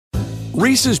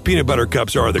Reese's peanut butter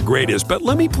cups are the greatest, but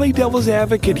let me play devil's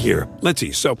advocate here. Let's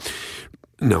see. So,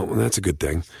 no, that's a good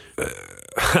thing.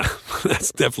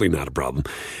 That's definitely not a problem.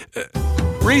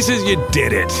 Reese's, you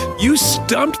did it. You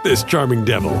stumped this charming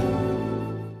devil.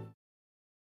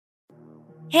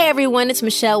 Hey everyone, it's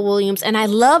Michelle Williams, and I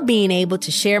love being able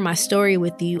to share my story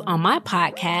with you on my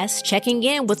podcast, Checking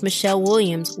In with Michelle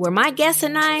Williams, where my guests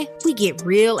and I, we get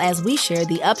real as we share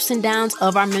the ups and downs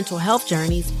of our mental health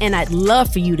journeys, and I'd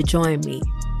love for you to join me.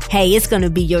 Hey, it's going to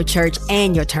be your church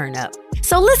and your turn up.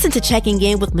 So listen to Checking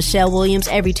In with Michelle Williams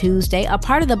every Tuesday, a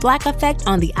part of the Black Effect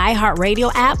on the iHeartRadio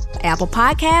app, Apple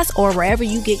Podcasts, or wherever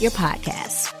you get your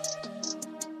podcasts.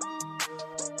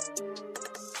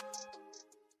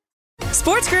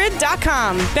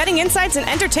 SportsGrid.com. Betting insights and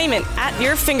entertainment at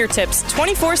your fingertips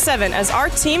 24/7 as our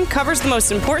team covers the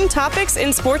most important topics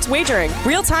in sports wagering.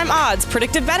 Real-time odds,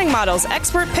 predictive betting models,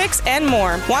 expert picks, and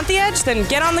more. Want the edge? Then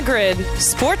get on the grid.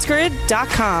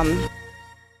 SportsGrid.com.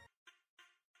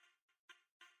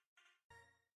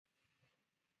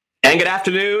 And good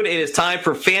afternoon. It is time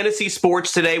for Fantasy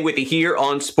Sports Today with you here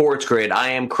on Sports Grid. I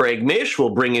am Craig Mish.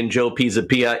 We'll bring in Joe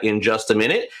Pisapia in just a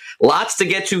minute. Lots to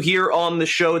get to here on the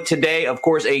show today. Of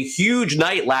course, a huge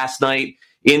night last night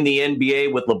in the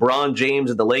NBA with LeBron James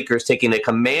and the Lakers taking a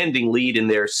commanding lead in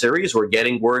their series. We're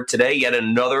getting word today, yet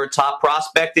another top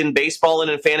prospect in baseball and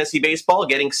in fantasy baseball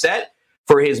getting set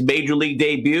for his major league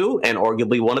debut, and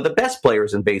arguably one of the best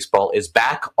players in baseball is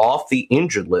back off the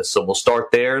injured list. So we'll start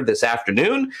there this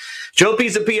afternoon. Joe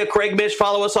Pisapia, Craig Mish,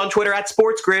 follow us on Twitter at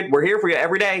SportsGrid. We're here for you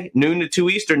every day, noon to 2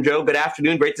 Eastern. Joe, good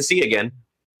afternoon. Great to see you again.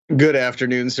 Good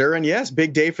afternoon, sir. And yes,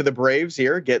 big day for the Braves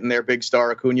here, getting their big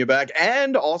star Acuna back,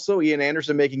 and also Ian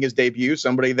Anderson making his debut,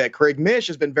 somebody that Craig Mish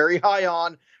has been very high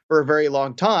on for a very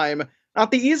long time. Not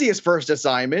the easiest first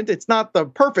assignment. It's not the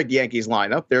perfect Yankees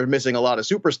lineup. They're missing a lot of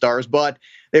superstars, but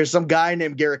there's some guy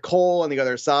named Garrett Cole on the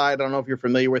other side. I don't know if you're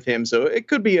familiar with him, so it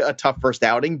could be a tough first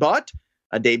outing, but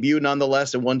a debut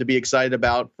nonetheless, and one to be excited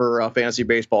about for fantasy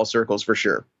baseball circles for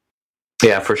sure.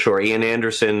 Yeah, for sure. Ian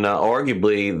Anderson,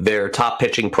 arguably their top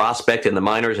pitching prospect in the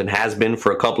minors and has been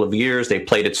for a couple of years. They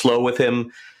played it slow with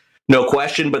him, no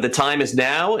question, but the time is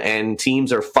now, and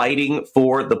teams are fighting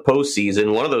for the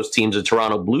postseason. One of those teams, the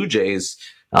Toronto Blue Jays,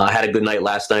 had a good night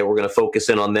last night. We're going to focus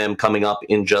in on them coming up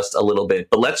in just a little bit.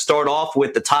 But let's start off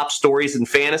with the top stories in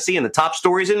fantasy and the top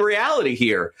stories in reality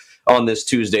here on this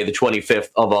Tuesday, the 25th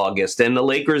of August. And the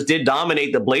Lakers did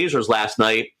dominate the Blazers last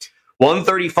night,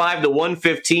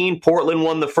 135-115. Portland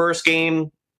won the first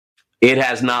game. It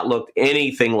has not looked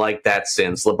anything like that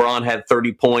since. LeBron had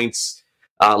 30 points.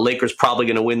 Lakers probably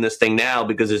going to win this thing now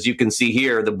because, as you can see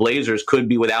here, the Blazers could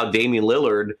be without Damian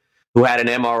Lillard, who had an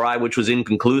MRI which was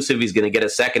inconclusive. He's going to get a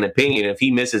second opinion. If he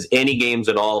misses any games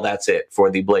at all, that's it for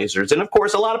the Blazers. And, of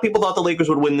course, a lot of people thought the Lakers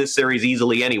would win this series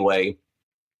easily anyway,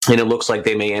 and it looks like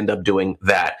they may end up doing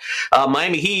that.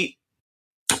 Miami Heat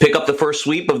pick up the first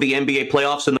sweep of the NBA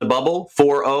playoffs in the bubble,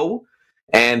 4-0,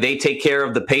 and they take care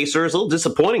of the Pacers. A little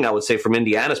disappointing, I would say, from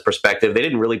Indiana's perspective. They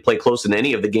didn't really play close in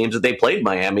any of the games that they played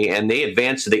Miami, and they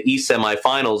advanced to the East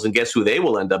semifinals, and guess who they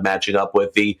will end up matching up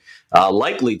with? The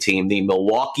likely team, the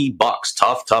Milwaukee Bucks.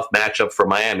 Tough matchup for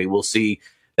Miami. We'll see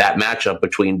that matchup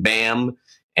between Bam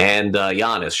and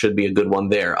Giannis. Should be a good one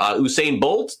there. Usain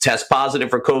Bolt tests positive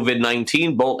for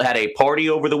COVID-19. Bolt had a party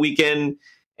over the weekend,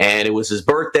 and it was his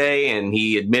birthday, and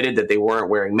he admitted that they weren't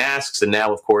wearing masks. And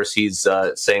now, of course, he's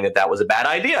saying that was a bad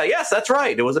idea. Yes, that's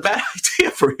right. It was a bad idea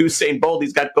for Usain Bolt.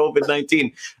 He's got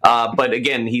COVID-19. But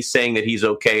again, he's saying that he's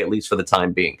okay, at least for the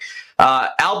time being.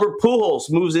 Albert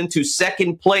Pujols moves into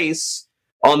second place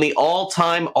on the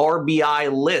all-time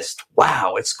RBI list.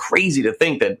 Wow, it's crazy to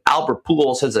think that Albert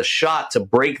Pujols has a shot to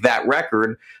break that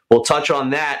record. We'll touch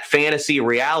on that fantasy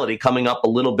reality coming up a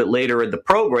little bit later in the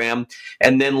program.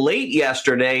 And then late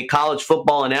yesterday, college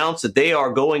football announced that they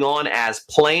are going on as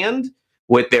planned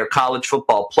with their college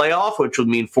football playoff, which would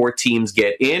mean 4 teams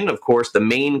get in. Of course, the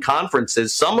main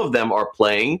conferences, some of them are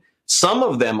playing, some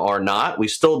of them are not. We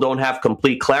still don't have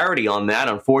complete clarity on that.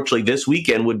 Unfortunately, this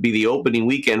weekend would be the opening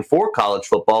weekend for college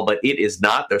football, but it is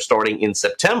not. They're starting in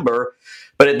September.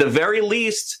 But at the very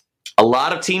least, a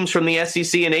lot of teams from the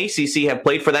SEC and ACC have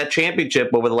played for that championship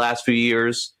over the last few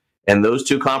years, and those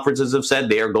two conferences have said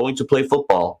they are going to play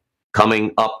football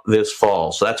coming up this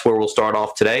fall. So that's where we'll start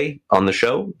off today on the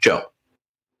show. Joe.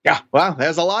 Yeah, wow,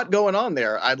 there's a lot going on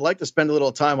there. I'd like to spend a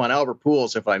little time on Albert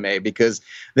Pujols, if I may, because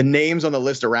the names on the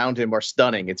list around him are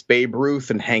stunning. It's Babe Ruth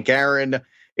and Hank Aaron.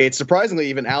 It's surprisingly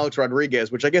even Alex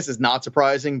Rodriguez, which I guess is not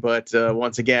surprising, but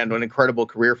once again, an incredible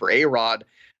career for A-Rod.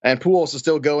 And Pujols is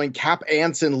still going. Cap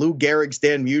Anson, Lou Gehrig,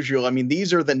 Stan Musial. I mean,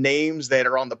 these are the names that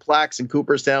are on the plaques in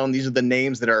Cooperstown. These are the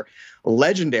names that are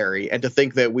legendary. And to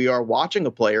think that we are watching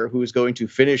a player who is going to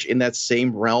finish in that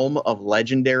same realm of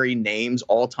legendary names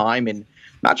all time, in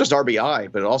not just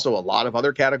RBI, but also a lot of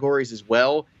other categories as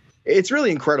well. It's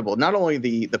really incredible. Not only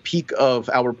the peak of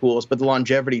Albert Pujols, but the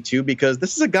longevity too, because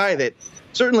this is a guy that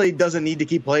certainly doesn't need to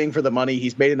keep playing for the money.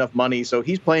 He's made enough money, so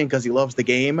he's playing because he loves the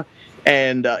game.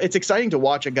 And it's exciting to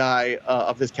watch a guy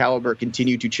of this caliber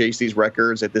continue to chase these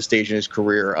records at this stage in his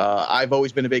career. I've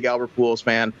always been a big Albert Pujols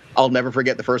fan. I'll never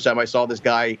forget the first time I saw this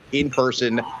guy in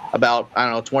person about,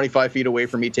 25 feet away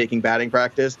from me taking batting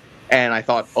practice. And I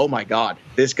thought, oh, my God,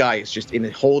 this guy is just in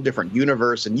a whole different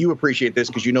universe. And you appreciate this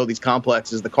because you know these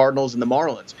complexes. The Cardinals and the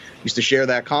Marlins used to share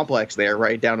that complex there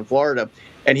right down in Florida.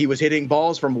 And he was hitting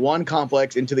balls from one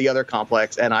complex into the other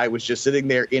complex. And I was just sitting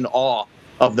there in awe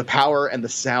of the power and the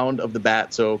sound of the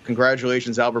bat. So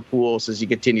congratulations, Albert Pujols, as you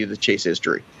continue to chase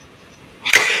history.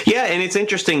 Yeah, and it's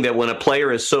interesting that when a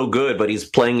player is so good, but he's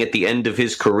playing at the end of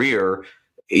his career,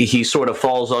 he sort of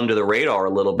falls under the radar a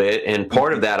little bit. And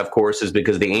part of that, of course, is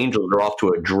because the Angels are off to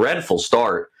a dreadful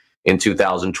start in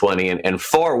 2020 and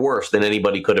far worse than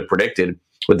anybody could have predicted,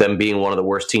 with them being one of the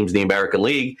worst teams in the American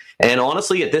League. And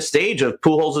honestly, at this stage of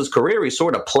Pujols' career, he's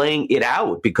sort of playing it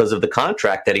out because of the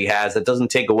contract that he has. That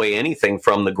doesn't take away anything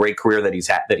from the great career that he's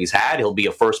had. He'll be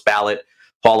a first ballot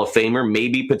Hall of Famer,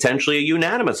 maybe potentially a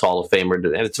unanimous Hall of Famer.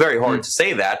 And it's very hard to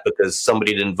say that because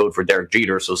somebody didn't vote for Derek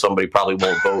Jeter, so somebody probably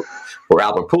won't vote for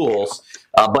Albert Pujols.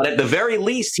 But at the very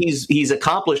least, he's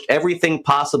accomplished everything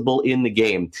possible in the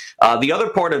game. The other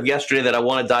part of yesterday that I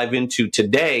want to dive into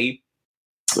today,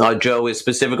 Joe, is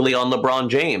specifically on LeBron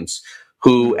James,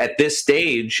 who at this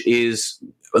stage is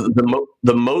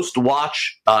the most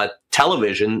watched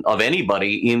television of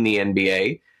anybody in the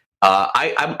NBA.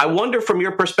 I wonder from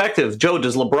your perspective, Joe,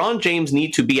 does LeBron James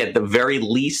need to be at the very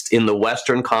least in the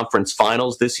Western Conference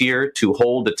Finals this year to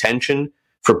hold attention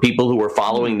for people who are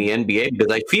following the NBA?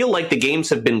 Because I feel like the games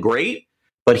have been great,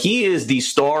 but he is the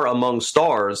star among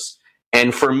stars.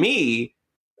 And for me,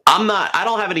 I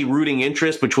don't have any rooting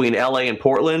interest between LA and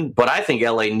Portland, but I think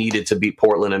LA needed to beat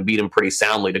Portland and beat them pretty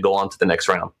soundly to go on to the next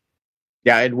round.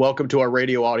 Yeah, and welcome to our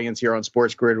radio audience here on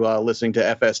Sports Grid listening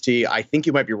to FST. I think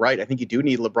you might be right. I think you do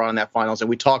need LeBron in that finals. And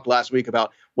we talked last week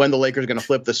about when the Lakers are going to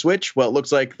flip the switch. Well, it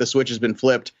looks like the switch has been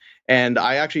flipped. And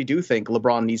I actually do think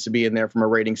LeBron needs to be in there from a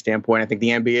rating standpoint. I think the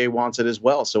NBA wants it as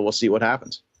well. So we'll see what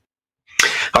happens.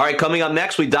 All right, coming up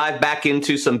next, we dive back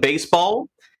into some baseball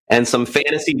and some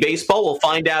fantasy baseball. We'll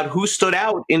find out who stood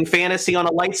out in fantasy on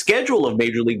a light schedule of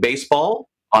Major League Baseball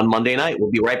on Monday night.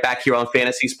 We'll be right back here on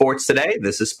Fantasy Sports Today.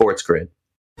 This is Sports Grid.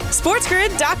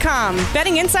 SportsGrid.com.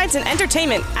 Betting insights and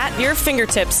entertainment at your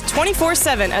fingertips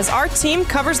 24/7 as our team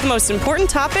covers the most important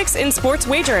topics in sports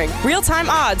wagering. Real-time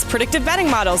odds, predictive betting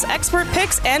models, expert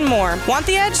picks, and more. Want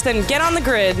the edge? Then get on the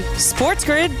grid.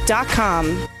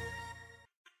 SportsGrid.com.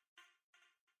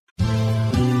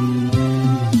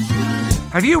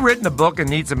 Have you written a book and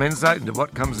need some insight into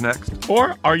what comes next?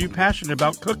 Or are you passionate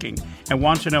about cooking and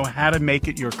want to know how to make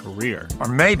it your career? Or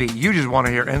maybe you just want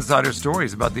to hear insider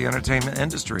stories about the entertainment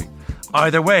industry.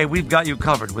 Either way, we've got you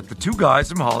covered with the Two Guys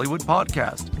from Hollywood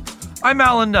podcast. I'm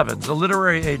Alan Nevins, a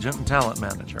literary agent and talent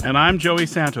manager. And I'm Joey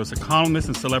Santos, a columnist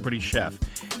and celebrity chef.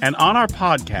 And on our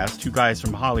podcast, Two Guys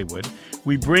from Hollywood,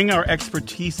 we bring our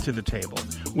expertise to the table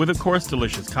with, of course,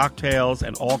 delicious cocktails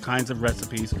and all kinds of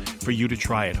recipes for you to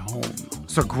try at home.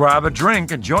 So grab a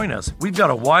drink and join us. We've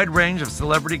got a wide range of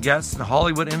celebrity guests and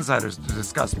Hollywood insiders to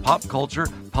discuss pop culture,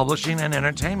 publishing, and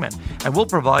entertainment. And we'll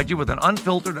provide you with an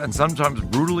unfiltered and sometimes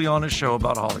brutally honest show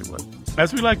about Hollywood.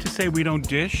 As we like to say, we don't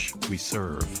dish, we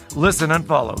serve. Listen and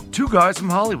follow Two Guys from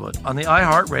Hollywood on the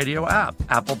iHeartRadio app,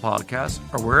 Apple Podcasts,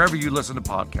 or wherever you listen to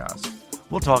podcasts.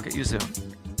 We'll talk at you soon.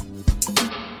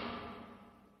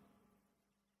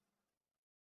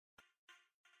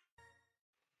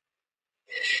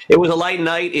 It was a light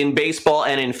night in baseball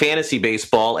and in fantasy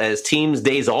baseball as teams'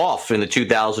 days off in the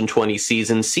 2020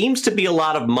 season seems to be a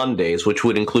lot of Mondays, which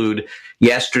would include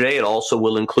yesterday. It also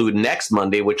will include next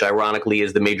Monday, which ironically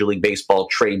is the Major League Baseball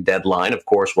trade deadline. Of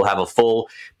course, we'll have a full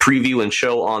preview and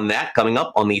show on that coming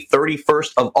up on the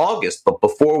 31st of August. But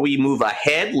before we move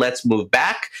ahead, let's move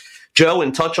back, Joe,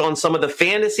 and touch on some of the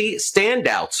fantasy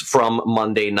standouts from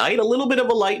Monday night. A little bit of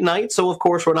a light night, so of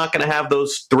course we're not going to have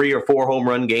those 3 or 4 home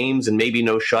run games and maybe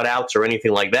no shutouts or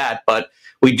anything like that, but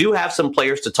we do have some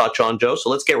players to touch on, Joe, so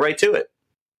let's get right to it.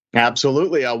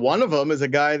 Absolutely. One of them is a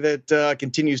guy that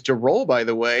continues to roll, by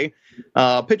the way,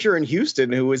 pitcher in Houston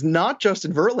who is not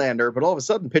Justin Verlander, but all of a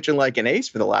sudden pitching like an ace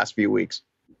for the last few weeks.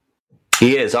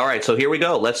 He is. All right, so here we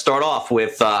go. Let's start off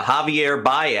with Javier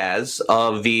Baez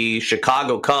of the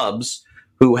Chicago Cubs,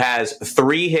 who has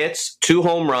 3 hits, 2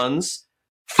 home runs,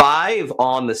 5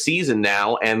 on the season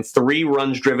now, and 3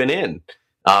 runs driven in.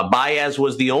 Baez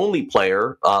was the only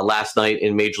player last night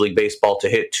in Major League Baseball to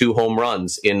hit 2 home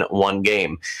runs in one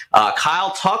game.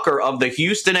 Kyle Tucker of the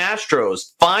Houston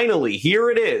Astros, finally,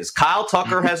 here it is. Kyle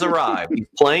Tucker has arrived. He's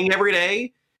playing every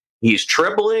day. He's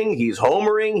tripling, he's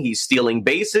homering, he's stealing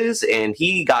bases, and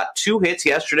he got 2 hits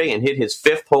yesterday and hit his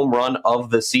 5th home run of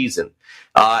the season.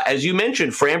 As you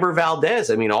mentioned, Framber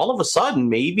Valdez, I mean, all of a sudden,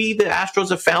 maybe the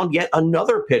Astros have found yet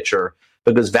another pitcher,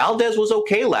 because Valdez was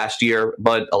okay last year,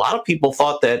 but a lot of people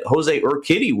thought that Jose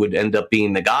Urquidy would end up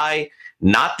being the guy.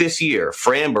 Not this year.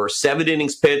 Framber, 7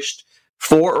 innings pitched,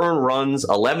 4 earned runs,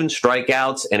 11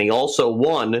 strikeouts, and he also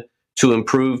won to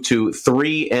improve to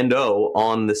 3-0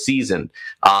 on the season.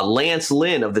 Lance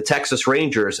Lynn of the Texas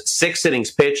Rangers, 6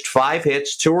 innings pitched, 5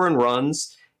 hits, 2 earned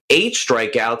runs, 8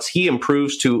 strikeouts. He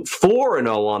improves to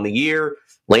 4-0 on the year.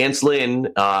 Lance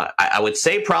Lynn, I would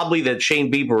say probably that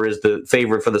Shane Bieber is the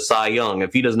favorite for the Cy Young.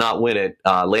 If he does not win it,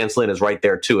 Lance Lynn is right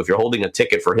there too. If you're holding a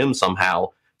ticket for him somehow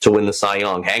to win the Cy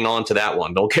Young, hang on to that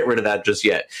one. Don't get rid of that just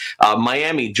yet.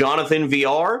 Miami, Jonathan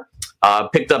Villar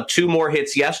picked up 2 more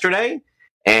hits yesterday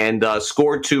and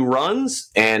scored 2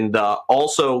 runs. And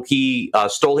also he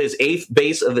stole his 8th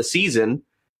base of the season.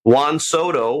 Juan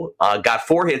Soto got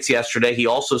 4 hits yesterday. He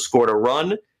also scored a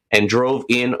run and drove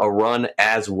in a run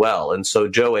as well. And so,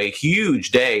 Joe, a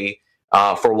huge day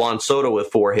for Juan Soto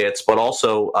with 4 hits, but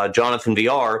also Jonathan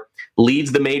Villar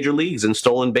leads the major leagues in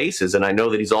stolen bases. And I know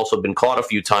that he's also been caught a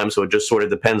few times, so it just sort of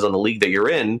depends on the league that you're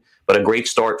in, but a great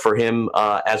start for him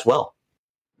as well.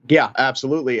 Yeah,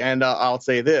 absolutely. And I'll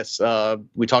say this.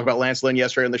 We talked about Lance Lynn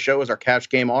yesterday on the show as our cash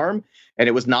game arm, and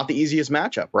it was not the easiest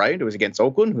matchup, right? It was against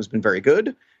Oakland, who's been very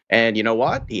good. And you know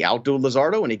what? He outdueled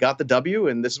Luzardo and he got the W,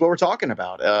 and this is what we're talking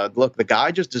about. Look, the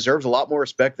guy just deserves a lot more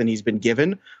respect than he's been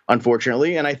given,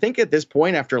 unfortunately. And I think at this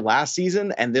point, after last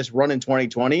season and this run in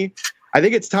 2020, I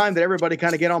think it's time that everybody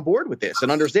kind of get on board with this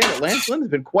and understand that Lance Lynn has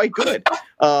been quite good.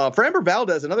 Framber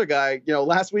Valdez, another guy,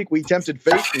 last week we tempted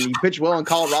fate and he pitched well in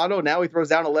Colorado. Now he throws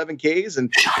down 11 Ks,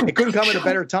 and it couldn't come at a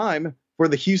better time for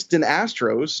the Houston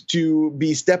Astros to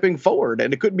be stepping forward.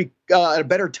 And it could be at a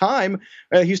better time,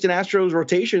 Houston Astros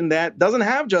rotation that doesn't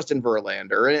have Justin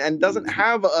Verlander and doesn't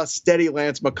have a steady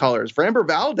Lance McCullers. Framber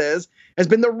Valdez has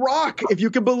been the rock, if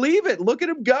you can believe it. Look at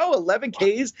him go, 11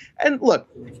 Ks. And look,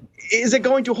 is it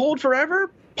going to hold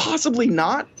forever? Possibly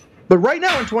not. But right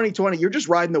now in 2020, you're just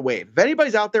riding the wave. If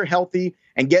anybody's out there healthy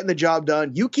and getting the job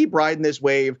done, you keep riding this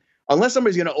wave. Unless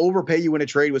somebody's going to overpay you in a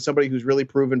trade with somebody who's really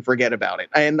proven, forget about it.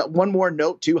 And one more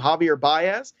note, too, Javier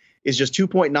Baez is just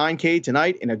 2.9K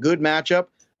tonight in a good matchup.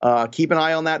 Keep an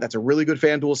eye on that. That's a really good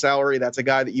FanDuel salary. That's a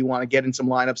guy that you want to get in some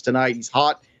lineups tonight. He's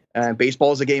hot. And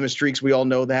baseball is a game of streaks. We all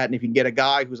know that. And if you can get a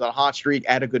guy who's on a hot streak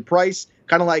at a good price,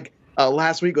 kind of like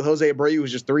last week with Jose Abreu, who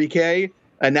was just 3K,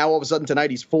 and now all of a sudden tonight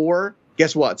he's 4.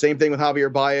 Guess what? Same thing with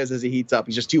Javier Baez as he heats up.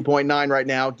 He's just 2.9 right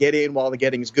now. Get in while the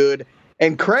getting is good.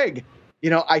 And Craig,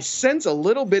 I sense a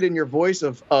little bit in your voice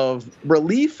of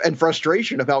relief and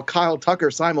frustration about Kyle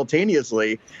Tucker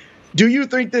simultaneously. Do you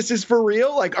think this is for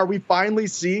real? Like, are we finally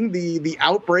seeing the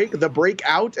outbreak, the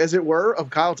breakout, as it were, of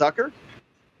Kyle Tucker?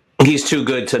 He's too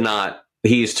good to not.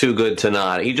 He's too good to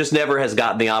not. He just never has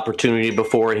gotten the opportunity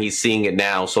before, and he's seeing it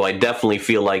now. So I definitely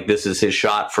feel like this is his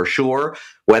shot for sure.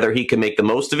 Whether he can make the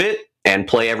most of it and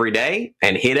play every day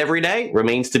and hit every day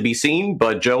remains to be seen.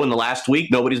 But Joe, in the last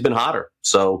week, nobody's been hotter.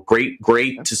 So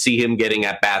great to see him getting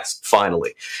at bats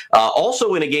finally.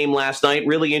 Also in a game last night,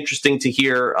 really interesting to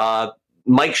hear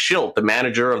Mike Shildt, the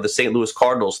manager of the St. Louis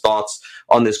Cardinals, thoughts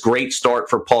on this great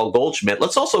start for Paul Goldschmidt.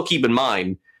 Let's also keep in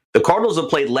mind, the Cardinals have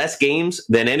played less games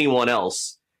than anyone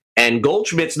else. And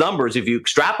Goldschmidt's numbers, if you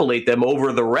extrapolate them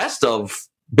over the rest of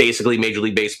basically Major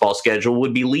League Baseball schedule,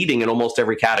 would be leading in almost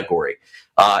every category.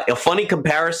 A funny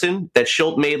comparison that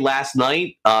Shildt made last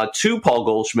night to Paul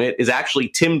Goldschmidt is actually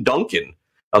Tim Duncan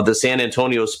of the San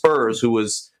Antonio Spurs, who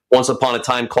was once upon a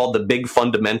time called the Big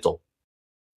Fundamental.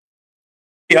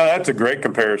 Yeah, that's a great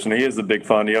comparison. He is the big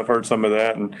fundy. I've heard some of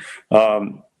that. And,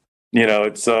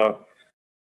 it's,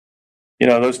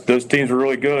 those teams were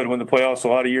really good, won the playoffs a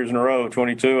lot of years in a row,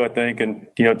 22, I think. And,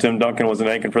 Tim Duncan was an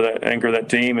anchor for that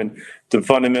team, and it's a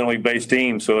fundamentally based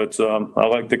team. So it's, I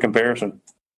like the comparison.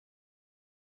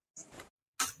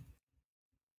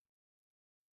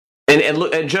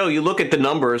 And Joe, you look at the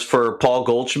numbers for Paul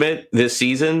Goldschmidt this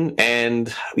season,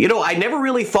 and, I never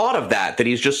really thought of that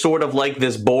he's just sort of like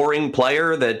this boring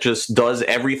player that just does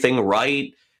everything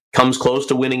right, comes close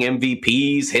to winning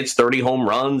MVPs, hits 30 home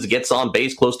runs, gets on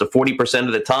base close to 40%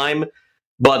 of the time.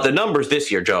 But the numbers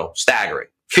this year, Joe, staggering.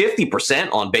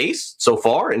 50% on base so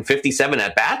far in 57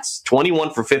 at-bats,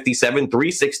 21 for 57,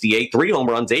 368, 3 home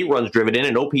runs, 8 runs driven in,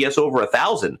 and OPS over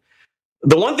 1,000.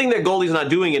 The one thing that Goldie's not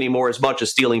doing anymore as much as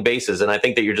stealing bases, and I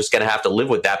think that you're just going to have to live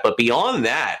with that. But beyond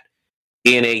that,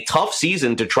 in a tough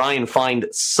season to try and find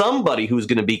somebody who's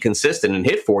going to be consistent and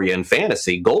hit for you in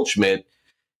fantasy, Goldschmidt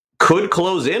could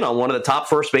close in on one of the top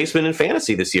first basemen in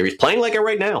fantasy this year. He's playing like it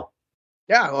right now.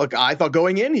 Yeah, look, I thought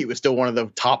going in he was still one of the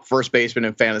top first basemen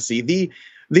in fantasy.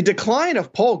 The decline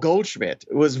of Paul Goldschmidt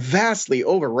was vastly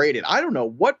overrated. I don't know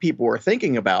what people were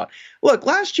thinking about. Look,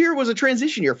 last year was a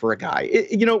transition year for a guy.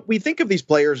 We think of these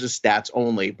players as stats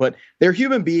only, but they're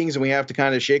human beings, and we have to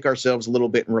kind of shake ourselves a little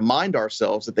bit and remind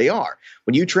ourselves that they are.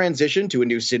 When you transition to a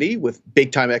new city with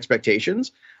big-time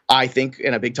expectations, I think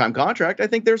in a big-time contract, I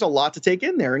think there's a lot to take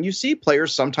in there. And you see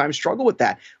players sometimes struggle with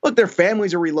that. Look, their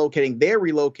families are relocating. They're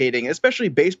relocating, especially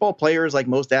baseball players, like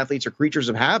most athletes, are creatures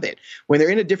of habit. When they're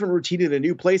in a different routine in a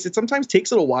new place, it sometimes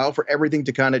takes a little while for everything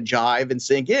to kind of jive and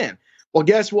sink in. Well,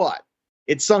 guess what?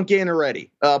 It's sunk in already.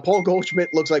 Paul Goldschmidt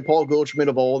looks like Paul Goldschmidt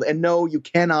of old. And no, you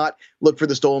cannot look for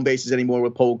the stolen bases anymore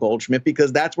with Paul Goldschmidt,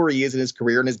 because that's where he is in his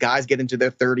career. And his guys get into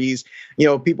their 30s.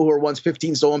 People who were once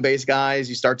 15 stolen base guys,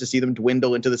 you start to see them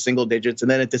dwindle into the single digits,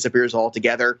 and then it disappears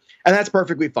altogether. And that's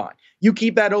perfectly fine. You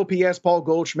keep that OPS, Paul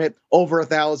Goldschmidt, over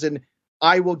 1,000.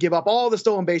 I will give up all the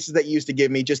stolen bases that you used to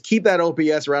give me. Just keep that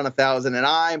OPS around 1,000. And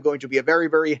I am going to be a very,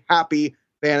 very happy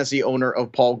fantasy owner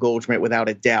of Paul Goldschmidt without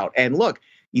a doubt. And look,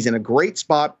 he's in a great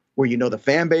spot where the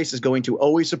fan base is going to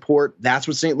always support. That's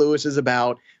what St. Louis is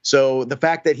about. So the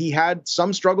fact that he had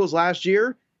some struggles last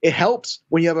year, it helps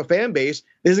when you have a fan base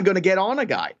that isn't going to get on a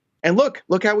guy. And look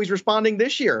how he's responding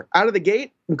this year. Out of the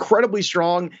gate, incredibly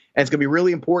strong. And it's going to be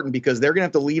really important because they're going to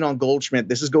have to lean on Goldschmidt.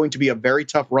 This is going to be a very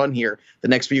tough run here the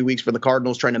next few weeks for the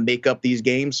Cardinals trying to make up these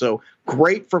games. So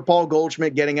great for Paul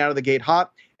Goldschmidt getting out of the gate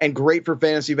hot, and great for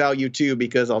fantasy value too,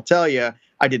 because I'll tell you,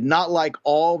 I did not like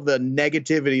all the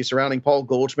negativity surrounding Paul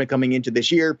Goldschmidt coming into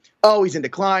this year. Oh, he's in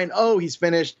decline. Oh, he's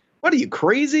finished. What are you,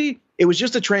 crazy? It was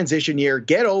just a transition year.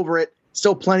 Get over it.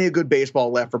 Still plenty of good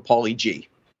baseball left for Paulie G.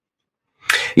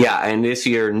 Yeah, and this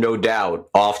year, no doubt,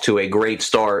 off to a great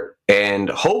start. And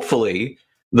hopefully,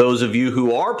 those of you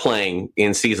who are playing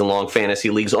in season-long fantasy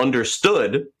leagues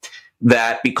understood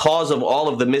that because of all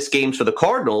of the missed games for the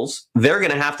Cardinals, they're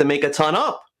going to have to make a ton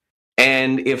up.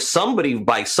 And if somebody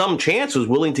by some chance was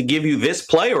willing to give you this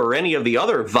player or any of the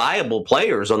other viable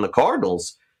players on the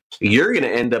Cardinals, you're going to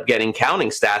end up getting counting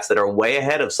stats that are way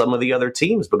ahead of some of the other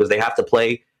teams, because they have to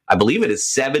play, I believe it is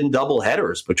 7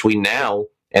 doubleheaders between now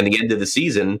and the end of the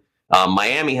season.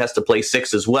 Miami has to play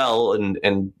 6 as well.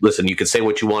 And listen, you can say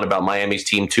what you want about Miami's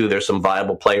team too. There's some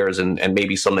viable players and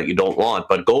maybe some that you don't want,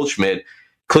 but Goldschmidt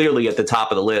clearly at the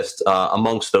top of the list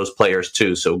amongst those players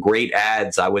too. So great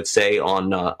ads, I would say,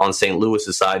 on St.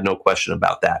 Louis's side, no question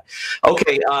about that.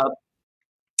 Okay,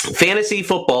 fantasy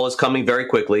football is coming very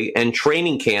quickly, and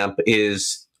training camp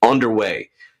is underway.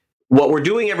 What we're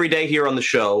doing every day here on the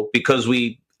show, because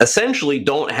we essentially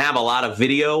don't have a lot of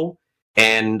video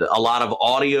and a lot of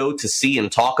audio to see and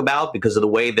talk about because of the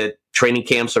way that training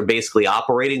camps are basically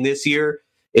operating this year,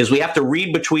 is we have to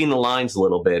read between the lines a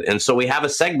little bit. And so we have a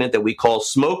segment that we call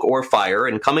Smoke or Fire.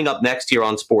 And coming up next here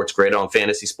on Sports Grid on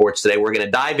Fantasy Sports Today, we're going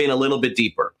to dive in a little bit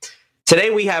deeper. Today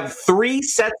we have 3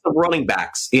 sets of running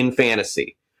backs in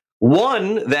fantasy.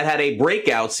 One that had a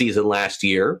breakout season last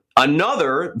year,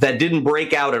 another that didn't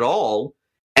break out at all,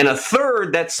 and a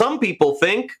third that some people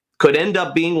think could end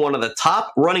up being one of the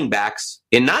top running backs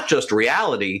in not just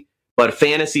reality, but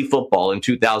fantasy football in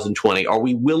 2020. Are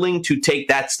we willing to take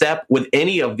that step with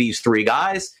any of these 3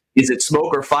 guys? Is it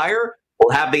smoke or fire?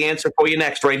 We'll have the answer for you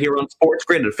next right here on Sports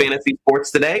Grid and Fantasy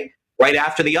Sports Today, right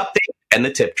after the update and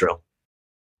the tip drill.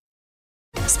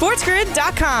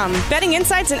 SportsGrid.com. Betting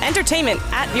insights and entertainment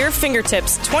at your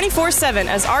fingertips 24/7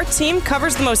 as our team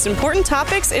covers the most important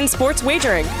topics in sports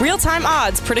wagering. Real-time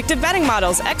odds, predictive betting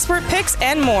models, expert picks,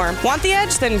 and more. Want the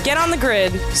edge? Then get on the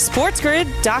grid.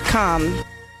 SportsGrid.com.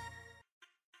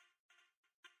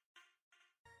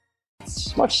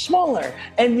 Much smaller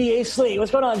NBA slate.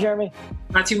 What's going on, Jeremy?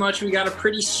 Not too much. We got a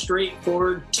pretty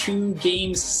straightforward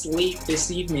 2-game slate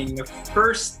this evening. The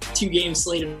first 2-game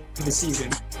slate of the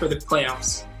season for the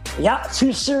playoffs. Yeah,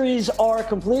 2 series are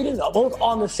completed, both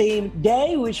on the same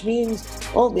day, which means,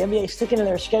 well, the NBA is sticking to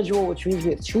their schedule, which means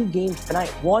we have 2 games tonight,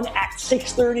 one at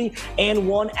 6:30 and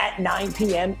one at 9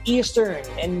 p.m. Eastern.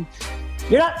 And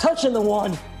you're not touching the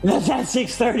one that's at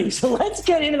 6:30. So let's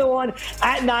get into the one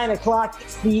at 9 o'clock.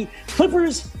 It's the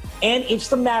Clippers and it's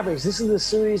the Mavericks. This is the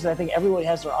series that I think everyone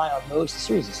has their eye on most. The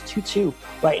series is 2-2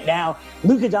 right now.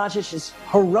 Luka Doncic's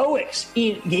heroics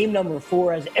in game number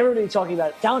 4, as everybody's talking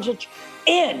about Doncic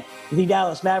and the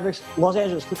Dallas Mavericks, Los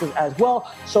Angeles Clippers as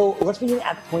well. So let's begin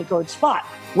at the point guard spot,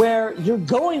 where you're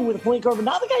going with a point guard, but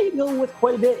not the guy you're going with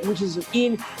quite a bit, which is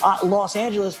in Los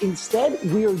Angeles. Instead,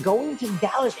 we are going to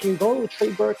Dallas, and you're going with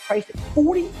Trey Burke, priced at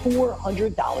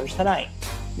 $4,400 tonight.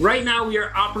 Right now, we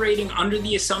are operating under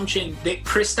the assumption that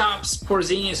Kristaps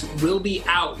Porzingis will be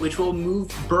out, which will move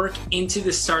Burke into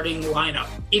the starting lineup.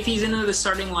 If he's into the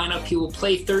starting lineup, he will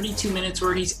play 32 minutes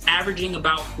where he's averaging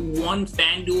about 1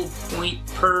 FanDuel point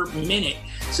per minute.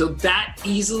 So that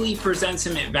easily presents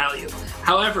him at value.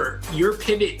 However, your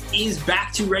pivot is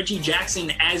back to Reggie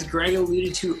Jackson, as Greg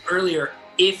alluded to earlier,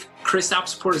 if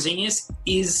Kristaps Porzingis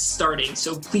is starting.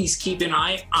 So please keep an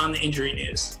eye on the injury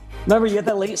news. Remember, you get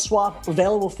that late swap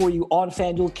available for you on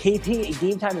FanDuel. KP, a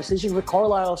game-time decision. Rick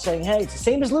Carlisle saying, hey, it's the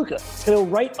same as Luka. It's going to go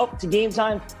right up to game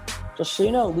time. Just so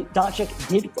you know, Doncic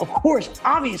did, of course,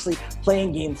 obviously play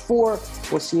in game 4.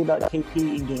 We'll see about KP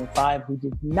in game 5, who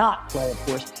did not play, of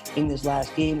course, in this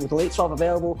last game. With the late swap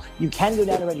available, you can go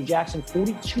down to Reggie Jackson,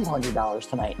 $4,200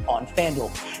 tonight on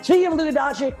FanDuel. Speaking of Luka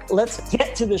Doncic, let's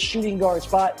get to the shooting guard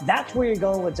spot. That's where you're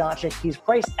going with Doncic. He's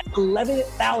priced at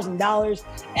 $11,000,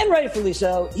 and rightfully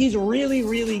so. He's really,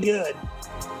 really good.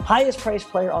 Highest priced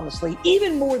player on the slate,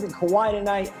 even more than Kawhi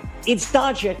tonight. It's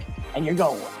Doncic, and you're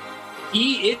going with him.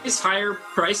 He is higher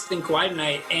priced than Kawhi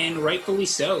tonight, and rightfully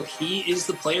so. He is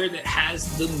the player that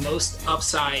has the most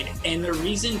upside. And the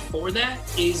reason for that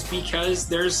is because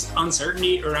there's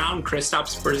uncertainty around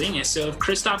Kristaps Porzingis. So if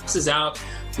Kristaps is out,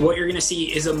 what you're going to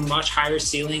see is a much higher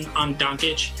ceiling on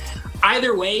Doncic.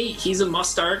 Either way, he's a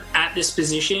must start at this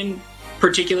position,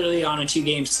 particularly on a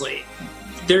 2-game slate.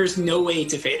 There's no way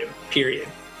to fade him, period.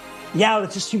 Yeah,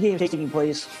 with just 2 games taking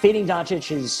place, fading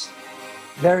Doncic is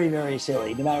very, very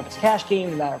silly. No matter if it's a cash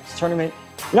game, no matter if it's a tournament,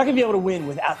 you're not going to be able to win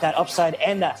without that upside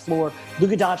and that floor.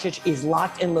 Luka Doncic is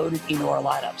locked and loaded into our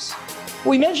lineups.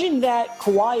 We mentioned that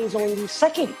Kawhi is only the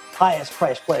second highest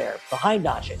priced player behind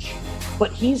Doncic,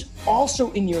 but he's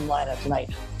also in your lineup tonight.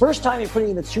 First time you're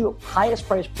putting the 2 highest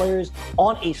priced players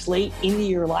on a slate into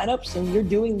your lineups, and you're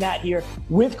doing that here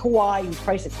with Kawhi. He's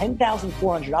priced at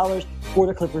 $10,400 for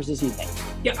the Clippers this evening.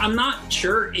 Yeah, I'm not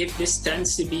sure if this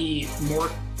tends to be more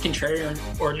contrarian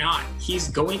or not. He's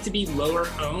going to be lower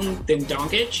owned than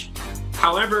Doncic.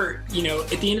 However, at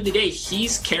the end of the day,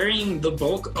 he's carrying the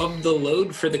bulk of the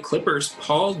load for the Clippers.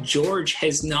 Paul George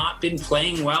has not been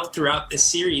playing well throughout the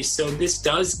series, so this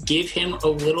does give him a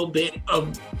little bit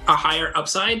of a higher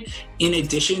upside in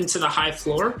addition to the high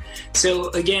floor. So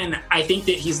again, I think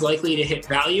that he's likely to hit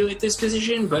value at this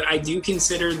position, but I do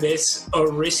consider this a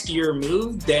riskier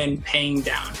move than paying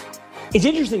down. It's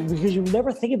interesting because you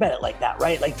never think about it like that,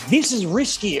 right? Like, this is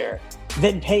riskier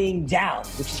than paying down,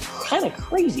 which is kind of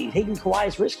crazy. Taking Kawhi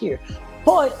is riskier.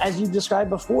 But as you described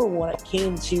before, when it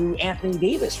came to Anthony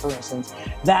Davis, for instance,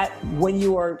 that when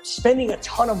you are spending a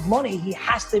ton of money, he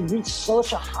has to reach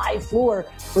such a high floor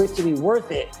for it to be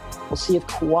worth it. We'll see if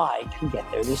Kawhi can get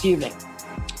there this evening.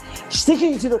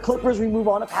 Sticking to the Clippers, we move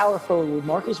on to power forward.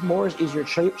 Marcus Morris is your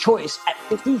choice at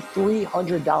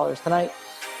 $5,300 tonight.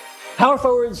 Power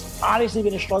forwards obviously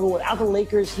been a struggle without the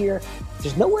Lakers here.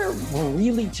 There's nowhere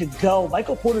really to go.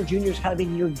 Michael Porter Jr. is kind of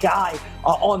being your guy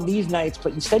on these nights,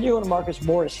 but instead you're going to Marcus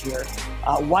Morris here.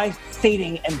 Why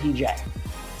fading MPJ?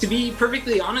 To be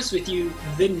perfectly honest with you,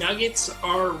 the Nuggets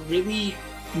are really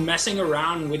messing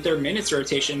around with their minutes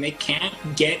rotation. They can't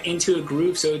get into a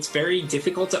groove, so it's very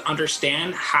difficult to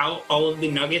understand how all of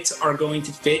the Nuggets are going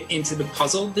to fit into the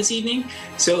puzzle this evening.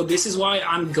 So this is why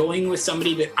I'm going with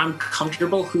somebody that I'm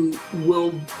comfortable who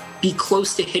will be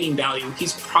close to hitting value.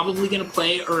 He's probably going to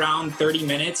play around 30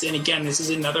 minutes. And again, this is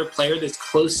another player that's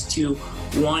close to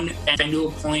 1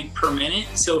 FanDuel point per minute.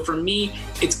 So for me,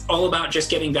 it's all about just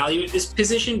getting value at this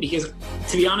position because,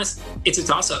 to be honest, it's a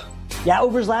toss-up. Yeah,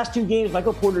 over his last 2 games,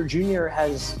 Michael Porter Jr.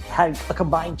 has had a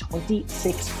combined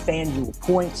 26 FanDuel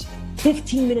points,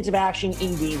 15 minutes of action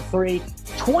in Game 3,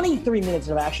 23 minutes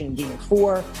of action in Game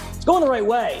 4. It's going the right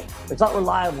way, but it's not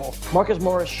reliable. Marcus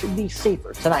Morris should be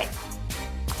safer tonight.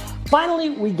 Finally,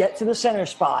 we get to the center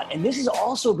spot, and this has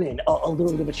also been a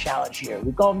little bit of a challenge here.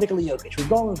 We've gone with Nikola Jokic. We've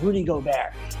gone with Rudy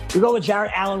Gobert. We've gone with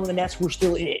Jarrett Allen when the Nets were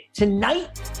still in it.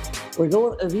 Tonight, we're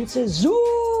going with Ivica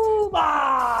Zubac.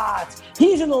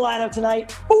 He's in the lineup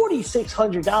tonight,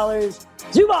 $4,600.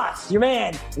 Zubac, your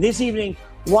man, this evening.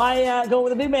 Why go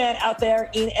with a big man out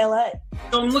there in LA?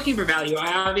 So I'm looking for value.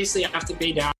 I obviously have to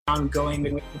pay down going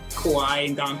with Kawhi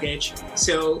and Doncic.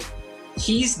 So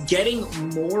he's getting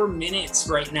more minutes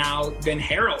right now than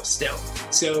Harrell still.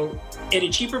 So at a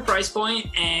cheaper price point,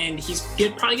 and he's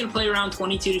probably going to play around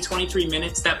 22 to 23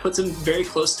 minutes. That puts him very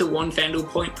close to 1 FanDuel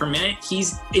point per minute.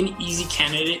 He's an easy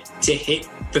candidate to hit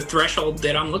the threshold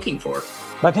that I'm looking for.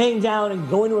 By paying down and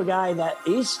going to a guy that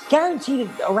is guaranteed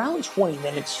around 20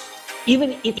 minutes,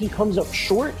 even if he comes up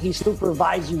short, he still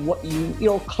provides you what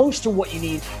close to what you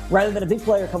need, rather than a big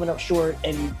player coming up short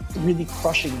and really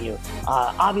crushing you.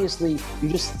 Obviously,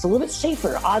 it's a little bit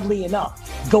safer, oddly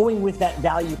enough, going with that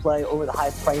value play over the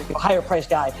higher price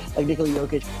guy like Nikola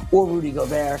Jokic or Rudy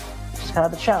Gobert. It's kind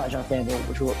of the challenge on FanDuel,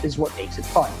 which is what makes it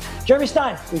fun. Jeremy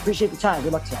Stein, we appreciate the time.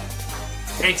 Good luck tonight.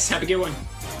 Thanks. Have a good one.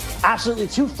 Absolutely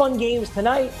 2 fun games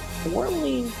tonight. We're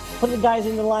only putting the guys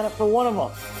in the lineup for one of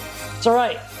them. It's all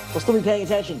right. We'll still be paying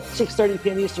attention. 6:30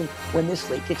 p.m. Eastern when this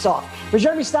slate kicks off. For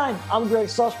Jeremy Stein, I'm Greg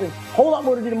Salzberg. Whole lot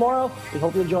more to do tomorrow. We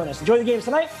hope you'll join us. Enjoy the games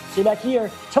tonight. See you back here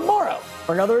tomorrow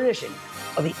for another edition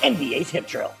of the NBA Tip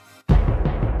Drill.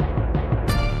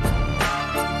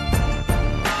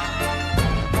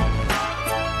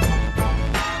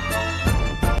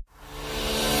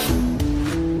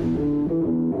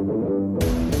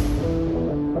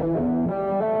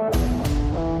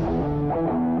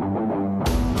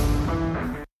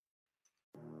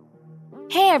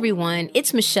 Hey everyone,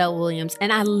 it's Michelle Williams,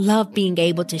 and I love being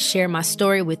able to share my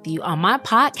story with you on my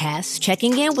podcast,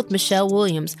 Checking In with Michelle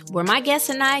Williams, where my guests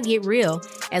and I get real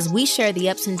as we share the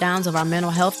ups and downs of our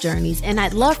mental health journeys, and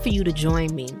I'd love for you to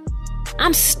join me.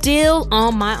 I'm still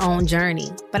on my own journey,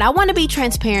 but I want to be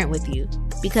transparent with you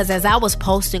because as I was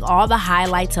posting all the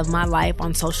highlights of my life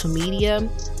on social media,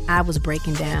 I was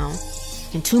breaking down.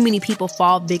 And too many people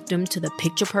fall victim to the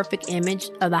picture-perfect image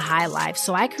of the high life,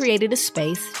 so I created a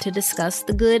space to discuss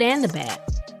the good and the bad.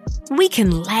 We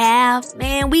can laugh,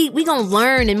 man, we gonna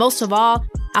learn, and most of all,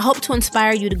 I hope to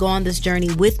inspire you to go on this journey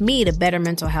with me to better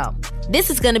mental health. This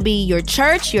is gonna be your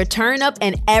church, your turn-up,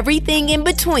 and everything in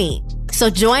between. So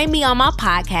join me on my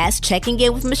podcast, Checking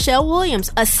In with Michelle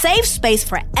Williams, a safe space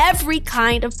for every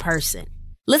kind of person.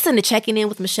 Listen to Checking In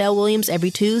with Michelle Williams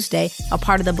every Tuesday, a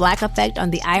part of the Black Effect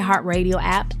on the iHeartRadio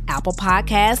app, Apple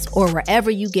Podcasts, or wherever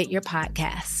you get your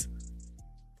podcasts.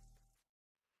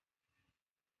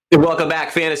 Welcome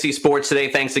back, Fantasy Sports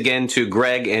Today. Thanks again to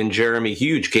Greg and Jeremy.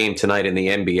 Huge game tonight in the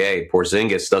NBA.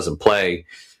 Porzingis doesn't play.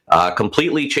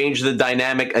 Completely changed the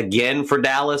dynamic again for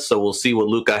Dallas, so we'll see what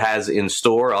Luka has in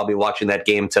store. I'll be watching that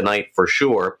game tonight for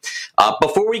sure.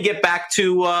 Before we get back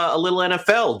to a little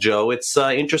NFL, Joe, it's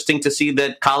interesting to see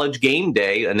that College Game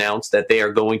Day announced that they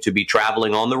are going to be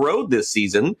traveling on the road this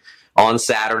season on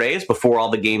Saturdays before all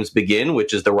the games begin,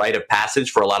 which is the rite of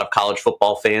passage for a lot of college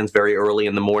football fans very early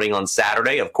in the morning on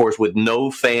Saturday, of course, with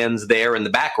no fans there in the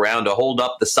background to hold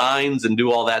up the signs and do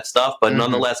all that stuff. But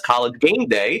nonetheless, College Game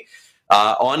Day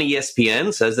on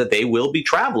ESPN says that they will be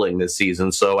traveling this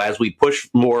season. So as we push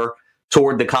more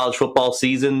toward the college football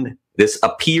season, this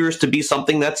appears to be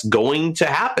something that's going to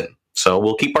happen. So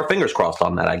we'll keep our fingers crossed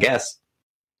on that, I guess.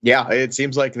 Yeah, it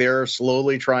seems like they're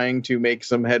slowly trying to make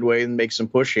some headway and make some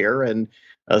push here. And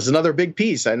there's another big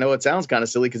piece. I know it sounds kind of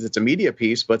silly because it's a media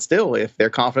piece, but still, if they're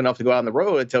confident enough to go out on the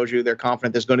road, it tells you they're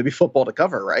confident there's going to be football to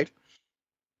cover, right?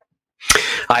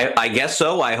 I guess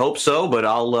so. I hope so, but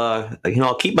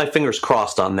I'll keep my fingers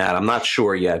crossed on that. I'm not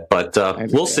sure yet, but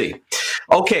we'll see.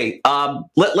 Okay,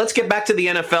 let's get back to the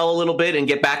NFL a little bit and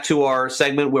get back to our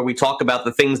segment where we talk about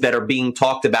the things that are being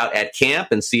talked about at camp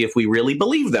and see if we really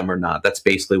believe them or not. That's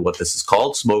basically what this is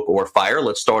called, Smoke or Fire.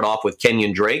 Let's start off with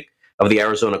Kenyon Drake of the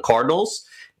Arizona Cardinals.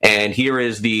 And here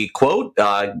is the quote.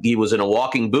 He was in a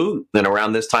walking boot, and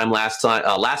around this time last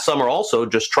summer also,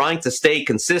 just trying to stay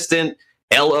consistent.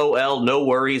 LOL, no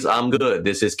worries, I'm good.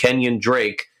 This is Kenyon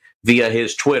Drake via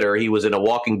his Twitter. He was in a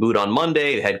walking boot on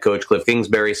Monday. The head coach, Cliff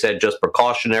Kingsbury, said just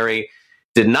precautionary.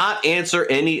 Did not answer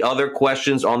any other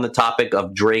questions on the topic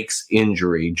of Drake's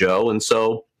injury, Joe. And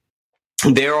so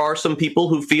there are some people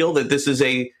who feel that this is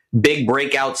a big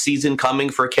breakout season coming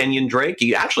for Kenyon Drake.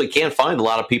 You actually can't find a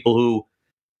lot of people who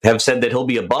have said that he'll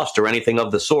be a bust or anything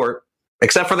of the sort,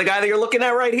 except for the guy that you're looking at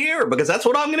right here, because that's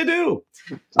what I'm going to do.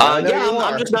 I'm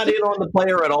just not in on the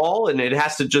player at all, and it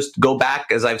has to just go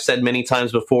back, as I've said many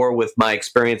times before, with my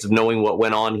experience of knowing what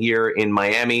went on here in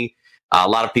Miami. A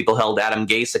lot of people held Adam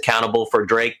Gase accountable for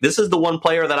Drake. This is the one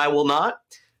player that I will not.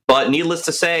 But needless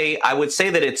to say, I would say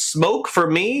that it's smoke for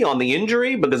me on the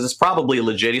injury, because it's probably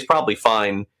legit. He's probably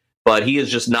fine, but he is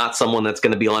just not someone that's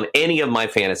going to be on any of my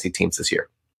fantasy teams this year.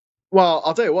 Well,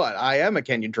 I'll tell you what, I am a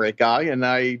Kenyon Drake guy, and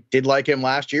I did like him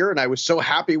last year, and I was so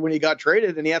happy when he got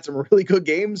traded, and he had some really good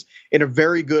games in a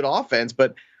very good offense.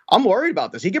 But I'm worried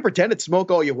about this. He can pretend it's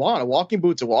smoke all you want. A walking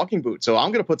boot's a walking boot. So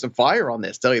I'm going to put some fire on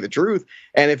this, tell you the truth.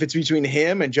 And if it's between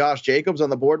him and Josh Jacobs on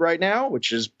the board right now,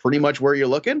 which is pretty much where you're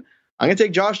looking, I'm going to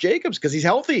take Josh Jacobs because he's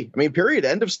healthy. I mean, period.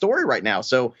 End of story right now.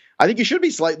 So I think you should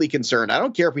be slightly concerned. I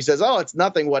don't care if he says, oh, it's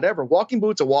nothing, whatever. Walking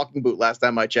boot's a walking boot last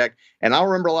time I checked. And I'll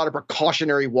remember a lot of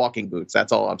precautionary walking boots.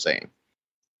 That's all I'm saying.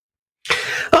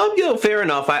 Fair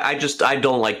enough. I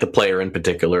don't like the player in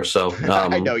particular, so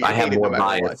I know you I have more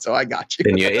bias. So I got you.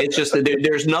 Than you. It's just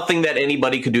there's nothing that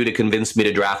anybody could do to convince me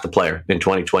to draft the player in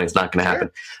 2020. It's not going to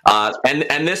happen.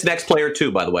 And this next player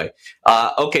too, by the way.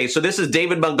 Okay, so this is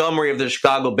David Montgomery of the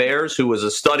Chicago Bears, who was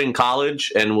a stud in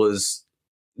college and was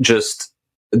just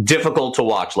difficult to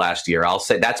watch last year. I'll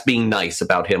say that's being nice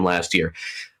about him last year.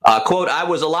 Quote, I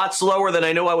was a lot slower than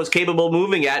I know I was capable of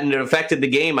moving at, and it affected the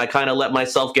game. I kind of let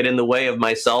myself get in the way of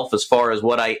myself as far as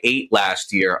what I ate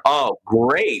last year. Oh,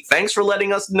 great. Thanks for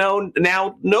letting us know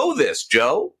this,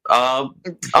 Joe.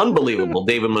 Unbelievable.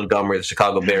 David Montgomery of the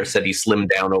Chicago Bears said he slimmed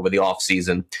down over the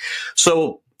offseason.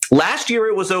 So last year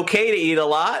it was okay to eat a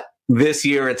lot. This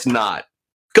year it's not.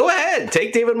 Go ahead.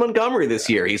 Take David Montgomery this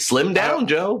year. He's slimmed down,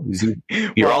 Joe.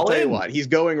 I'll tell you what. He's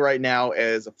going right now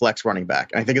as a flex running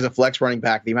back. I think as a flex running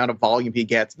back, the amount of volume he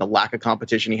gets, the lack of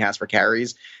competition he has for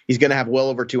carries, he's going to have well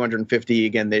over 250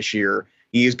 again this year.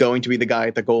 He's going to be the guy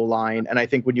at the goal line. And I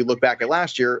think when you look back at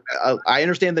last year, I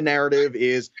understand the narrative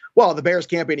is, well, the Bears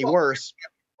can't be any worse.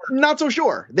 Not so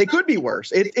sure. They could be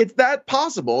worse. It's that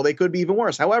possible. They could be even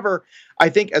worse. However, I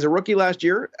think as a rookie last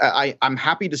year, I'm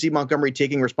happy to see Montgomery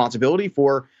taking responsibility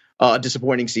for a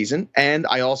disappointing season. And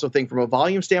I also think from a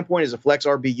volume standpoint, as a flex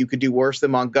RB, you could do worse than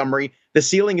Montgomery. The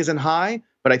ceiling isn't high,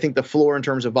 but I think the floor in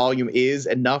terms of volume is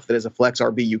enough that as a flex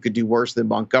RB, you could do worse than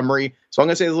Montgomery. So I'm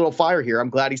going to say there's a little fire here. I'm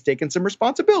glad he's taken some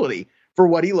responsibility for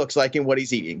what he looks like and what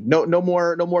he's eating. No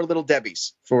more little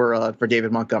Debbies for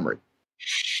David Montgomery.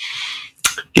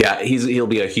 Yeah, he'll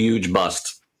be a huge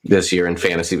bust this year in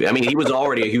fantasy. I mean, he was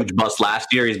already a huge bust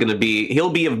last year. He'll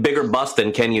be a bigger bust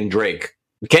than Kenyon Drake.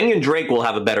 Kenyon Drake will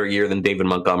have a better year than David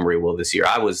Montgomery will this year.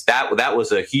 That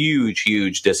was a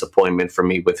huge disappointment for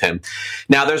me with him.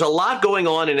 Now, there's a lot going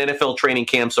on in NFL training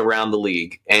camps around the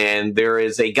league, and there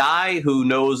is a guy who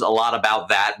knows a lot about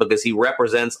that because he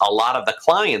represents a lot of the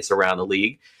clients around the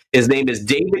league. His name is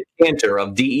David Cantor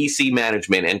of DEC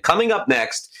Management, and coming up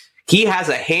next, he has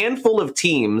a handful of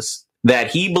teams that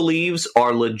he believes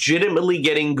are legitimately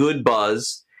getting good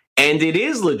buzz, and it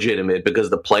is legitimate because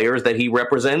the players that he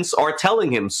represents are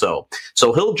telling him so.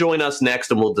 So he'll join us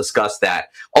next, and we'll discuss that.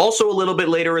 Also, a little bit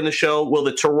later in the show, will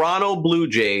the Toronto Blue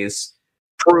Jays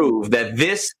prove that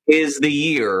this is the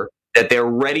year that they're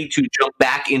ready to jump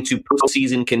back into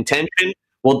postseason contention?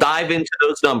 We'll dive into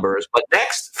those numbers. But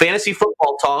next, fantasy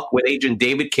football talk with agent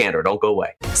David Cantor. Don't go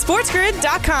away.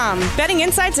 SportsGrid.com. Betting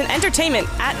insights and entertainment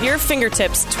at your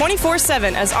fingertips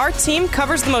 24/7 as our team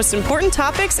covers the most important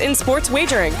topics in sports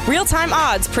wagering. Real-time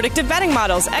odds, predictive betting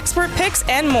models, expert picks,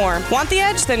 and more. Want the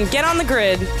edge? Then get on the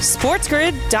grid.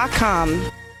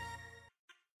 SportsGrid.com.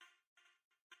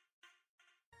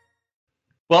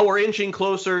 Well, we're inching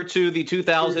closer to the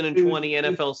 2020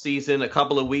 NFL season, a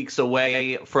couple of weeks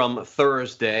away from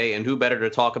Thursday. And who better to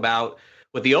talk about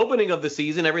with the opening of the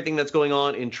season, everything that's going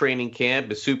on in training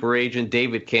camp is super agent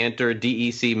David Cantor,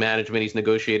 DEC Management. He's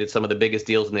negotiated some of the biggest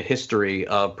deals in the history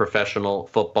of professional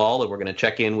football. And we're going to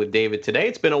check in with David today.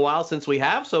 It's been a while since we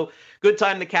have, so good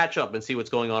time to catch up and see what's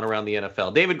going on around the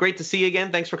NFL. David, great to see you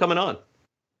again. Thanks for coming on.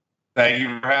 Thank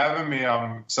you for having me.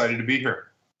 I'm excited to be here.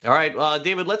 All right,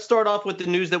 David, let's start off with the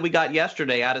news that we got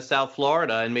yesterday out of South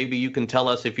Florida, and maybe you can tell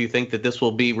us if you think that this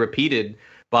will be repeated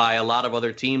by a lot of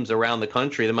other teams around the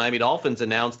country. The Miami Dolphins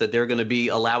announced that they're going to be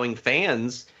allowing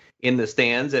fans in the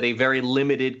stands at a very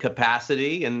limited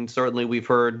capacity, and certainly we've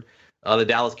heard the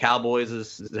Dallas Cowboys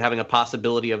is having a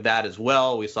possibility of that as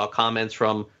well. We saw comments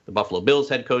from the Buffalo Bills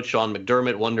head coach, Sean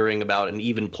McDermott, wondering about an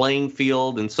even playing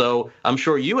field. And so I'm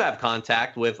sure you have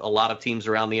contact with a lot of teams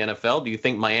around the NFL. Do you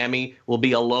think Miami will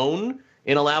be alone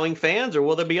in allowing fans, or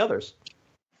will there be others?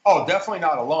 Oh, definitely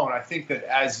not alone. I think that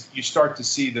as you start to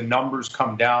see the numbers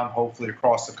come down, hopefully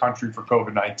across the country for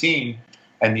COVID-19,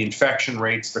 and the infection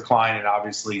rates decline, and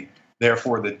obviously,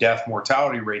 therefore, the death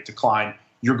mortality rate decline,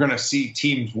 you're going to see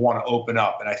teams want to open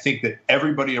up. And I think that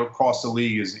everybody across the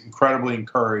league is incredibly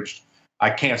encouraged.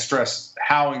 I can't stress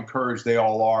how encouraged they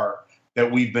all are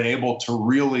that we've been able to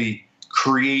really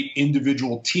create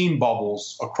individual team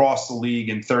bubbles across the league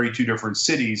in 32 different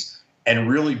cities and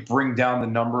really bring down the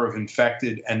number of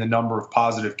infected and the number of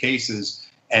positive cases.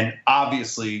 And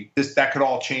obviously, that could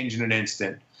all change in an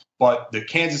instant. But the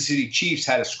Kansas City Chiefs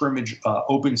had a scrimmage,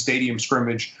 open stadium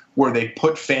scrimmage, where they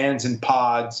put fans in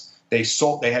pods.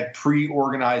 They had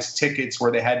pre-organized tickets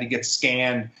where they had to get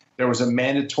scanned. There was a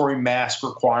mandatory mask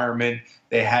requirement.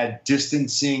 They had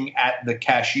distancing at the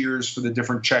cashiers for the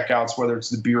different checkouts, whether it's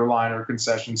the beer line or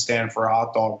concession stand for a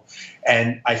hot dog.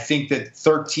 And I think that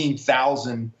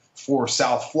 13,000 for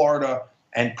South Florida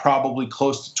and probably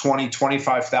close to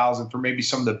 25,000 for maybe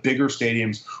some of the bigger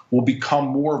stadiums will become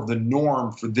more of the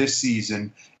norm for this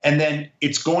season. And then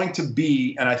it's going to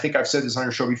be, and I think I've said this on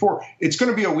your show before, it's going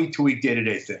to be a week-to-week,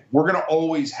 day-to-day thing. We're going to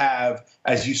always have,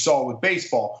 as you saw with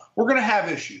baseball, we're going to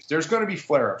have issues. There's going to be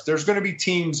flare-ups. There's going to be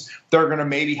teams that are going to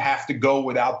maybe have to go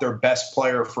without their best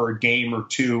player for a game or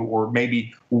two, or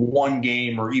maybe one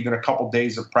game or even a couple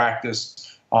days of practice.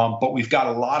 But we've got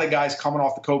a lot of guys coming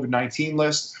off the COVID-19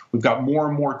 list. We've got more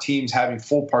and more teams having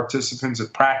full participants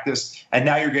at practice. And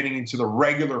now you're getting into the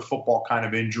regular football kind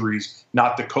of injuries,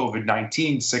 not the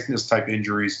COVID-19 sickness type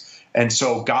injuries. And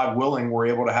so, God willing, we're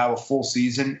able to have a full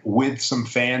season with some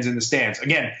fans in the stands.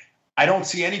 Again, I don't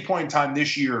see any point in time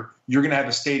this year you're going to have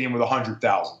a stadium with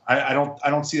 100,000. I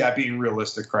don't see that being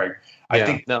realistic, Craig. I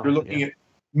think you're looking at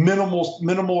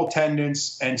minimal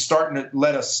attendance and starting to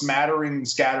let a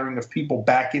scattering of people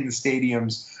back in the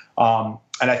stadiums.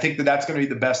 And I think that that's going to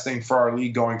be the best thing for our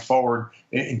league going forward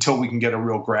until we can get a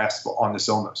real grasp on this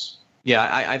illness. Yeah,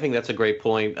 I think that's a great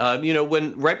point.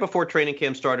 When right before training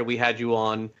camp started, we had you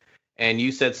on and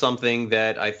you said something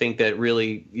that I think that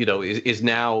really, is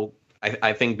now,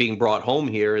 I think, being brought home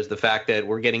here is the fact that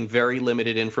we're getting very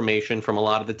limited information from a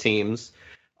lot of the teams.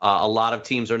 A lot of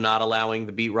teams are not allowing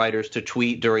the beat writers to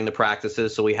tweet during the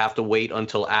practices, so we have to wait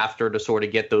until after to sort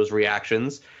of get those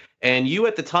reactions. And you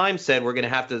at the time said we're going to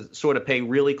have to sort of pay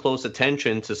really close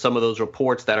attention to some of those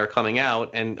reports that are coming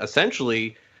out. And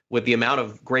essentially, with the amount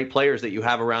of great players that you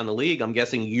have around the league, I'm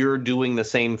guessing you're doing the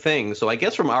same thing. So I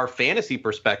guess from our fantasy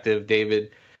perspective,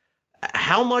 David,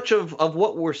 how much of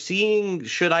what we're seeing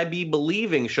should I be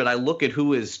believing? Should I look at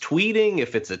who is tweeting,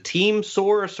 if it's a team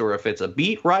source or if it's a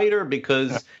beat writer?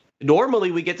 Because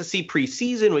normally we get to see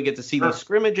preseason, we get to see these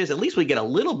scrimmages. At least we get a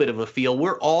little bit of a feel.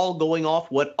 We're all going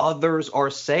off what others are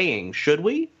saying. Should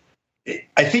we?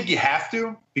 I think you have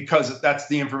to, because that's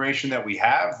the information that we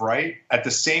have, right? At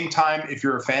the same time, if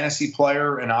you're a fantasy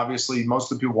player, and obviously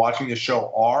most of the people watching this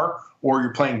show are, or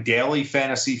you're playing daily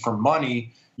fantasy for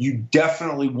money, you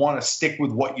definitely want to stick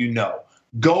with what you know.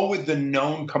 Go with the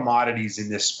known commodities in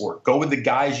this sport. Go with the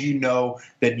guys you know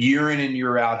that year in and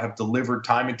year out have delivered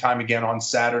time and time again on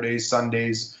Saturdays,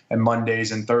 Sundays, and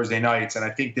Mondays and Thursday nights. And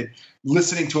I think that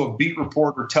listening to a beat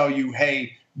reporter tell you,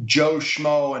 hey, Joe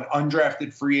Schmo, an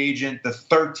undrafted free agent, the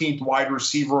 13th wide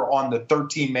receiver on the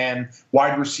 13-man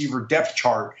wide receiver depth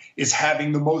chart, is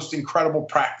having the most incredible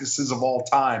practices of all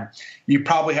time. You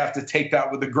probably have to take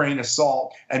that with a grain of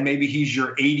salt, and maybe he's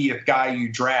your 80th guy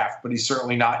you draft, but he's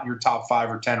certainly not in your top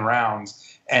 5 or 10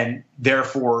 rounds. And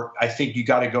therefore, I think you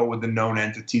got to go with the known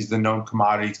entities, the known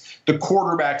commodities, the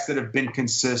quarterbacks that have been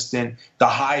consistent, the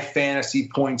high fantasy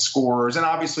point scorers. And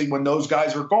obviously, when those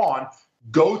guys are gone,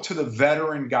 go to the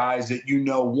veteran guys that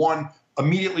one,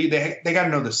 immediately they got to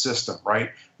know the system,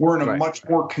 right? We're in a much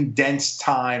more condensed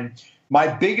time. My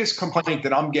biggest complaint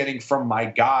that I'm getting from my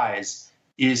guys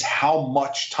is how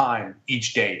much time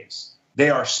each day is. They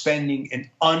are spending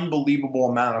an unbelievable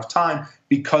amount of time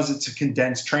because it's a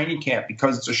condensed training camp,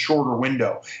 because it's a shorter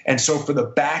window. And so for the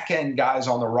back end guys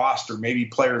on the roster, maybe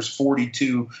players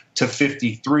 42 to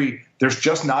 53, there's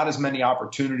just not as many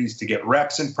opportunities to get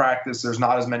reps in practice. There's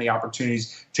not as many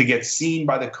opportunities to get seen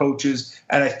by the coaches.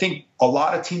 And I think a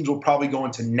lot of teams will probably go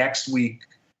into next week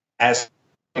as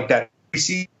like that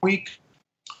preseason week,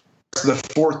 the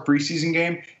 4th preseason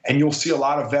game, and you'll see a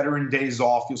lot of veteran days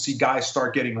off. You'll see guys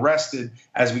start getting rested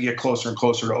as we get closer and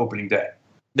closer to opening day.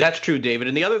 That's true, David.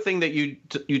 And the other thing that you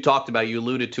talked about, you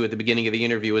alluded to at the beginning of the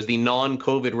interview, is the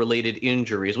non-COVID related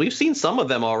injuries. We've seen some of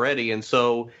them already. And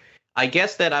so I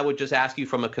guess that I would just ask you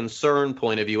from a concern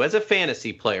point of view. As a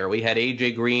fantasy player, we had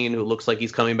A.J. Green, who looks like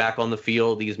he's coming back on the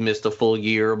field. He's missed a full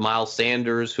year. Miles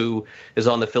Sanders, who is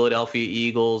on the Philadelphia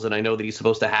Eagles, and I know that he's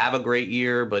supposed to have a great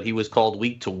year, but he was called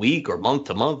week to week or month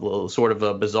to month, sort of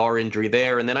a bizarre injury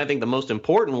there. And then I think the most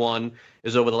important one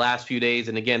is over the last few days,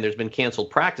 and again, there's been canceled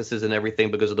practices and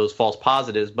everything because of those false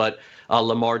positives, but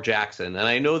Lamar Jackson. And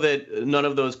I know that none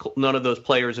of those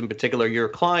players in particular are your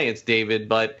clients, David,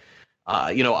 but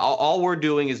all we're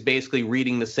doing is basically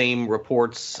reading the same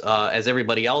reports as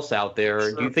everybody else out there.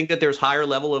 Sure. Do you think that there's higher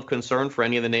level of concern for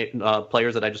any of the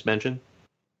players that I just mentioned?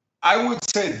 I would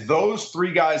say those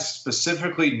 3 guys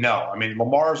specifically, no. I mean,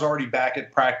 Lamar's already back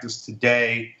at practice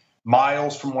today.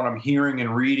 Miles, from what I'm hearing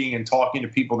and reading and talking to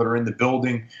people that are in the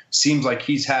building, seems like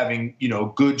he's having,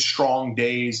 good, strong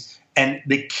days. And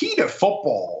the key to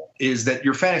football is that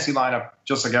your fantasy lineup,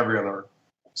 just like every other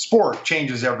sport,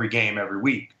 changes every game, every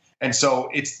week. And so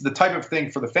it's the type of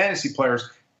thing for the fantasy players,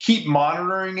 keep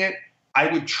monitoring it. I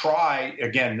would try,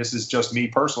 again, this is just me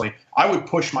personally, I would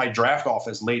push my draft off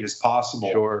as late as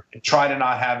possible. Sure. And try to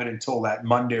not have it until that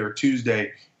Monday or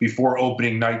Tuesday before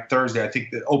opening night Thursday. I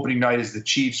think the opening night is the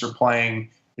Chiefs are playing,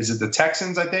 is it the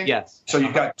Texans, I think? Yes. So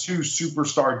you've got two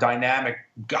superstar dynamic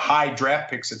high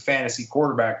draft picks at fantasy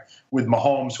quarterback with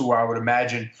Mahomes, who I would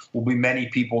imagine will be many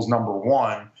people's number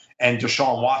one, and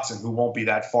Deshaun Watson, who won't be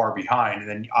that far behind. And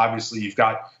then obviously you've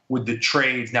got, with the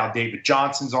trades, now David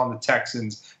Johnson's on the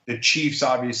Texans. The Chiefs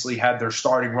obviously had their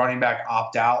starting running back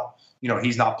opt out.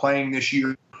 He's not playing this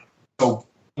year. So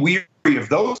weary of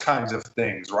those kinds of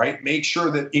things, right? Make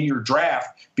sure that in your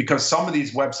draft, because some of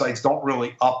these websites don't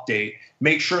really update,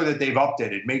 make sure that they've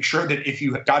updated. Make sure that if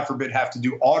you, God forbid, have to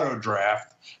do auto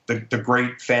draft, the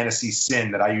great fantasy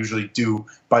sin that I usually do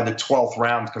by the 12th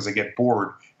round because I get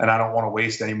bored and I don't want to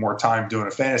waste any more time doing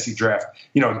a fantasy draft.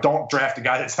 Don't draft a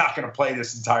guy that's not going to play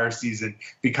this entire season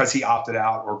because he opted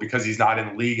out or because he's not in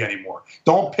the league anymore.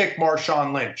 Don't pick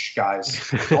Marshawn Lynch,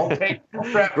 guys. Don't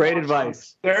draft Great Marshawn.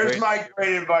 advice. There's my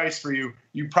great advice for you.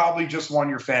 You probably just won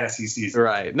your fantasy season.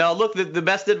 Right. Now, look, the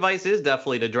best advice is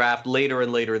definitely to draft later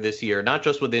and later this year, not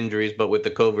just with injuries, but with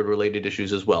the COVID-related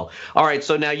issues as well. All right,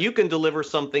 so now you can deliver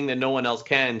something that no one else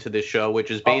can to this show,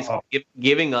 which is basically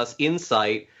giving us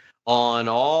insight on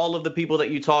all of the people that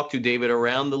you talk to, David,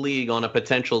 around the league on a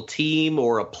potential team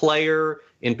or a player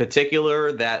in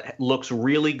particular that looks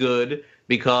really good,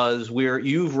 because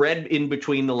you've read in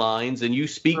between the lines and you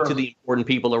speak to the important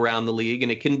people around the league,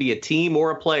 and it can be a team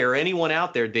or a player, anyone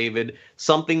out there, David,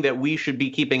 something that we should be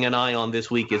keeping an eye on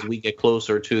this week as we get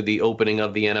closer to the opening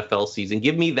of the NFL season.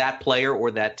 Give me that player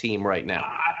or that team right now.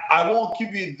 I won't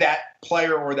give you that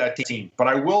player or that team, but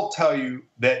I will tell you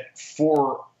that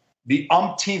for the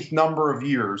umpteenth number of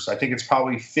years, I think it's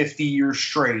probably 50 years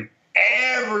straight,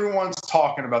 everyone's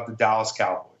talking about the Dallas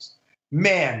Cowboys.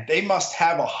 Man, they must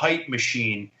have a hype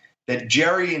machine that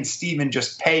Jerry and Steven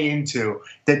just pay into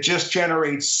that just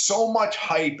generates so much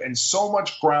hype and so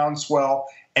much groundswell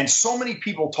and so many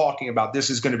people talking about this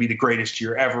is going to be the greatest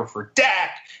year ever for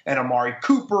Dak and Amari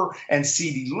Cooper and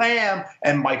CeeDee Lamb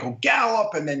and Michael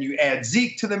Gallup, and then you add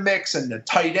Zeke to the mix and the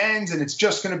tight ends, and it's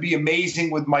just going to be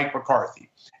amazing with Mike McCarthy.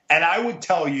 And I would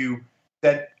tell you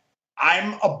that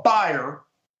I'm a buyer,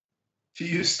 to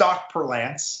use stock per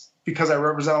lance, because I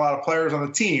represent a lot of players on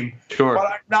the team. Sure. But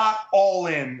I'm not all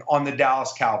in on the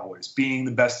Dallas Cowboys being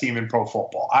the best team in pro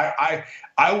football.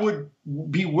 I would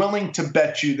be willing to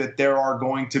bet you that there are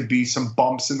going to be some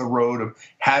bumps in the road of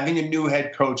having a new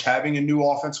head coach, having a new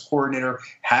offensive coordinator,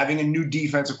 having a new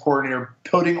defensive coordinator,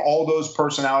 putting all those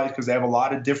personalities, because they have a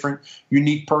lot of different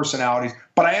unique personalities.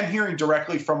 But I am hearing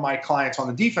directly from my clients on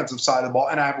the defensive side of the ball,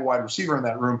 and I have a wide receiver in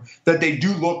that room, that they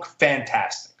do look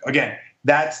fantastic. Again,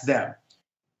 that's them.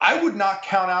 I would not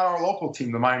count out our local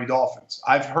team, the Miami Dolphins.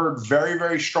 I've heard very,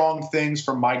 very strong things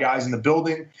from my guys in the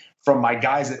building, from my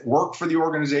guys that work for the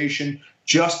organization,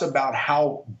 just about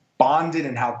how bonded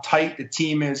and how tight the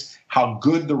team is, how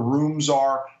good the rooms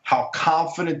are, how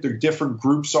confident the different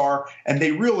groups are. And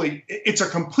it's a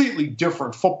completely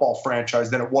different football franchise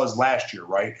than it was last year,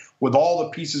 right? With all the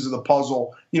pieces of the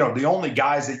puzzle, the only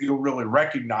guys that you'll really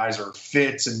recognize are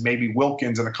Fitz and maybe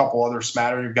Wilkins and a couple other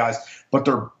smattering of guys, but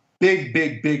they're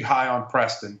big high on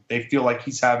Preston. They feel like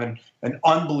he's having an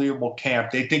unbelievable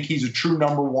camp. They think he's a true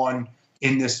number one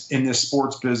in this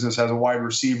sports business as a wide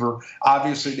receiver.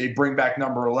 Obviously, they bring back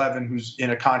number 11, who's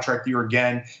in a contract year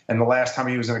again. And the last time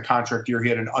he was in a contract year, he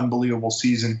had an unbelievable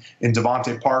season in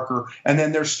Devontae Parker. And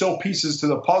then there's still pieces to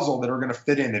the puzzle that are going to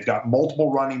fit in. They've got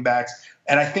multiple running backs.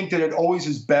 And I think that it always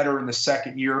is better in the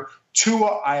second year. Tua,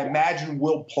 I imagine,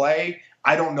 will play.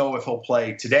 I don't know if he'll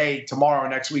play today, tomorrow,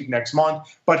 next week, next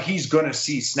month, but he's going to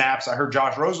see snaps. I heard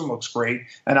Josh Rosen looks great,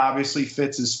 and obviously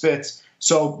Fitz is Fitz.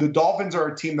 So the Dolphins are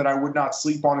a team that I would not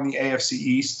sleep on in the AFC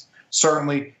East.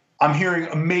 Certainly, I'm hearing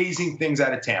amazing things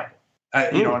out of Tampa.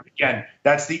 Again,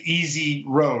 that's the easy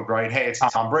road, right? Hey, it's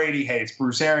Tom Brady. Hey, it's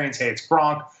Bruce Arians. Hey, it's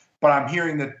Gronk. But I'm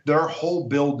hearing that their whole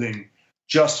building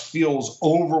just feels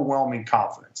overwhelming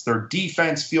confidence. Their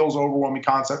defense feels overwhelming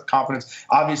confidence.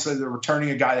 Obviously, they're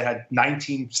returning a guy that had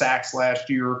 19 sacks last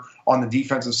year on the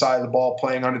defensive side of the ball,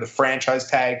 playing under the franchise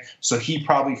tag. So he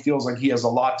probably feels like he has a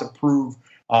lot to prove.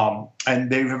 And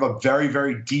they have a very,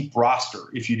 very deep roster,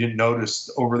 if you didn't notice,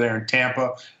 over there in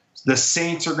Tampa. The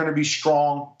Saints are going to be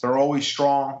strong. They're always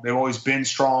strong. They've always been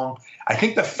strong. I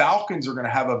think the Falcons are going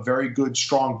to have a very good,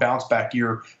 strong bounce back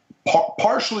year,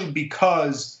 partially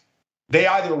because they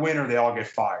either win or they all get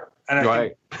fired. And I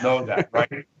think we know that,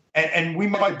 right? And we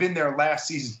might have been there last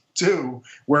season too,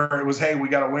 where it was, hey, we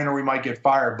got to win or we might get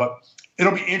fired. But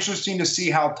it'll be interesting to see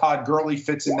how Todd Gurley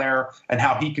fits in there and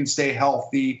how he can stay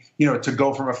healthy, to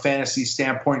go from a fantasy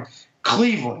standpoint.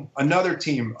 Cleveland, another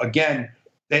team, again,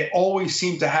 they always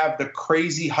seem to have the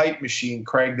crazy hype machine,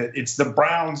 Craig, that it's the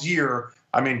Browns' year.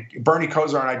 I mean, Bernie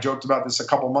Kosar and I joked about this a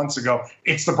couple months ago.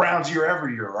 It's the Browns' year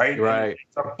every year, right? Right.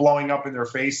 It's blowing up in their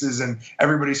faces, and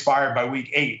everybody's fired by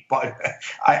week 8. But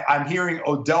I'm hearing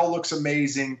Odell looks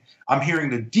amazing. I'm hearing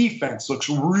the defense looks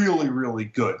really, really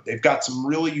good. They've got some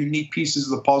really unique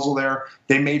pieces of the puzzle there.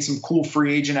 They made some cool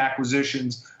free agent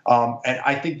acquisitions. And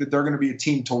I think that they're going to be a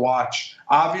team to watch.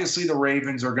 Obviously, the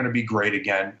Ravens are going to be great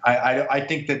again. I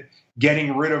think that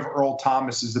getting rid of Earl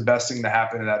Thomas is the best thing to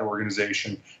happen to that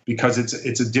organization because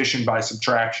it's addition by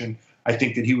subtraction. I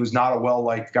think that he was not a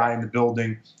well-liked guy in the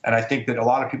building, and I think that a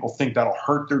lot of people think that'll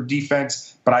hurt their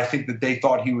defense, but I think that they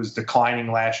thought he was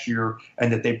declining last year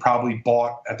and that they probably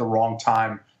bought at the wrong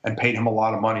time and paid him a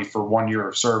lot of money for 1 year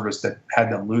of service that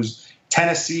had them lose.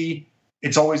 Tennessee,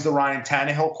 it's always the Ryan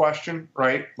Tannehill question,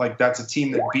 right? Like that's a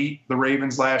team that beat the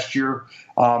Ravens last year.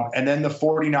 And then the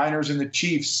 49ers and the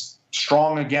Chiefs,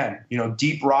 strong again,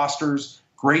 deep rosters,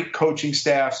 great coaching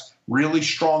staffs, really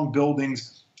strong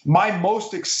buildings. My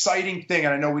most exciting thing,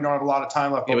 and I know we don't have a lot of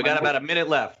time left. Yeah, we got about a minute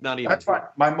left. Not even. That's fine.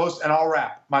 And I'll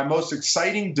wrap. My most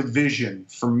exciting division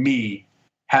for me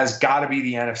has got to be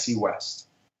the NFC West.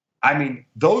 I mean,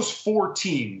 those 4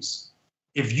 teams,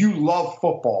 if you love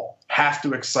football, have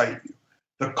to excite you.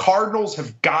 The Cardinals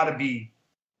have got to be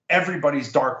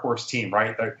everybody's dark horse team,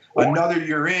 right? Another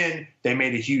year in, they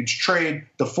made a huge trade.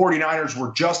 The 49ers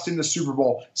were just in the Super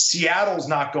Bowl. Seattle's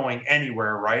not going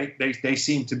anywhere, right? They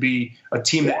seem to be a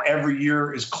team that every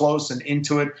year is close and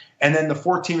into it. And then the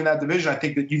 4th team in that division, I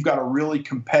think that you've got a really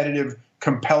competitive,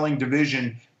 compelling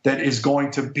division that is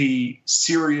going to be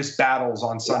serious battles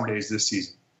on Sundays this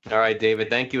season. All right, David,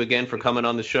 thank you again for coming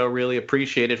on the show. Really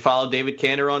appreciate it. Follow David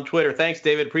Kander on Twitter. Thanks,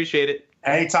 David. Appreciate it.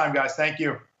 Anytime, guys. Thank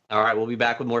you. All right, we'll be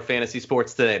back with more fantasy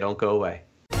sports today. Don't go away.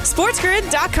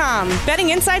 SportsGrid.com. Betting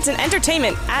insights and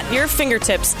entertainment at your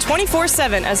fingertips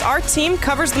 24/7 as our team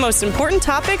covers the most important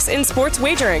topics in sports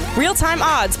wagering. Real-time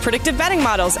odds, predictive betting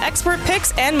models, expert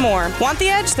picks, and more. Want the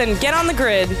edge? Then get on the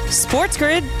grid.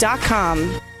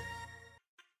 SportsGrid.com.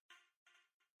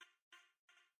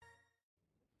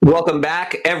 Welcome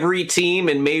back. Every team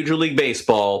in Major League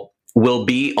Baseball will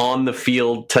be on the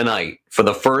field tonight for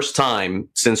the first time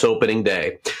since opening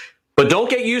day. But don't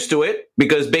get used to it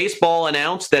because baseball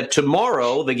announced that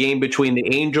tomorrow the game between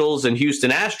the Angels and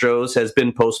Houston Astros has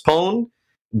been postponed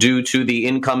due to the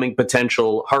incoming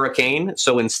potential hurricane.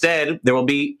 So instead, there will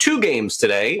be 2 games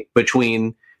today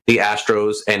between the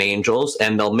Astros and Angels,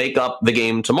 and they'll make up the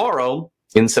game tomorrow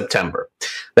in September.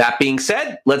 That being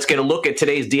said, let's get a look at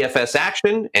today's DFS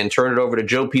action and turn it over to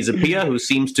Joe Pisapia, who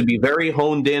seems to be very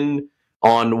honed in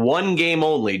on one game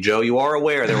only. Joe, you are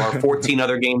aware there are 14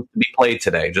 other games to be played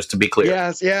today, just to be clear.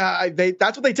 Yes, yeah,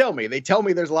 that's what they tell me. They tell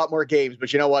me there's a lot more games,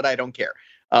 but you know what? I don't care.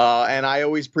 And I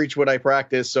always preach what I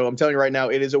practice. So I'm telling you right now,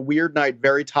 it is a weird night,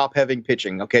 very top-heavy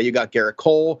pitching. Okay, you got Garrett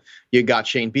Cole, you got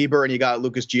Shane Bieber, and you got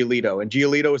Lucas Giolito. And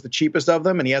Giolito is the cheapest of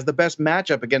them, and he has the best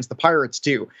matchup against the Pirates,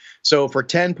 too. So for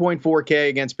 10.4K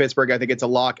against Pittsburgh, I think it's a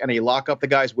lock, and you lock up the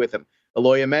guys with him.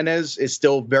 Eloy Jimenez is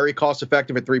still very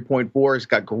cost-effective at 3.4. He's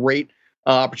got great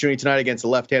opportunity tonight against the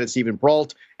left-handed Steven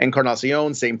Brault.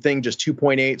 Encarnacion, same thing, just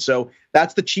 2.8. So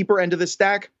that's the cheaper end of the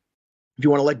stack. If you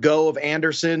want to let go of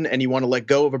Anderson and you want to let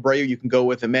go of Abreu, you can go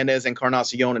with Jimenez,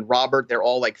 Encarnacion, and Robert. They're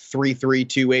all like 3.3,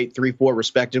 2.8, 3.4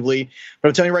 respectively. But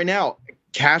I'm telling you right now,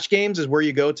 cash games is where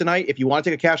you go tonight. If you want to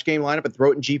take a cash game lineup and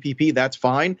throw it in GPP, that's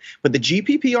fine. But the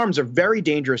GPP arms are very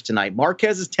dangerous tonight.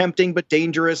 Marquez is tempting but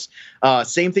dangerous.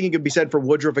 Same thing could be said for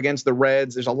Woodruff against the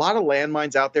Reds. There's a lot of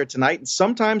landmines out there tonight. And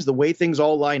sometimes the way things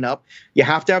all line up, you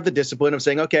have to have the discipline of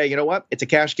saying, okay, you know what? It's a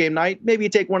cash game night. Maybe you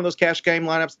take one of those cash game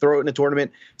lineups, throw it in a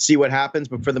tournament, see what happens.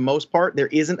 But for the most part, there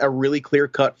isn't a really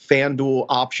clear-cut FanDuel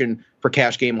option for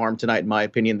cash game arm tonight, in my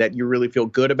opinion, that you really feel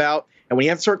good about. And when you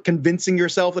have to start convincing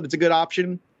yourself that it's a good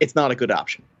option, it's not a good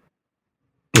option.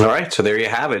 All right, so there you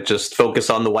have it. Just focus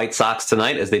on the White Sox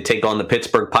tonight as they take on the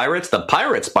Pittsburgh Pirates. The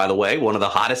Pirates, by the way, one of the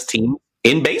hottest teams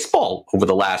in baseball over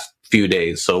the last few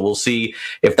days. So we'll see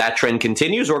if that trend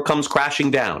continues or comes crashing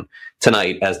down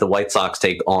tonight as the White Sox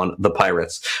take on the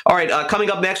Pirates. All right, coming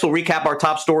up next, we'll recap our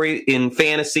top story in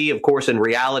fantasy, of course, in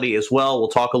reality as well. We'll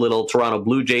talk a little Toronto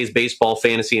Blue Jays baseball,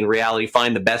 fantasy, and reality.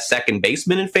 Find the best second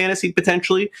baseman in fantasy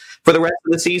potentially for the rest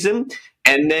of the season.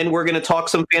 And then we're going to talk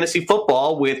some fantasy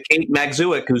football with Kate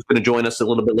Magzuik, who's going to join us a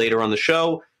little bit later on the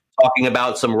show, talking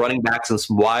about some running backs and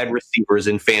some wide receivers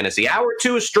in fantasy. Hour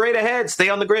 2 is straight ahead. Stay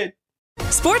on the grid.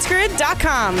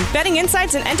 SportsGrid.com. Betting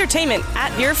insights and entertainment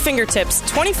at your fingertips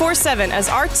 24/7 as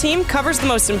our team covers the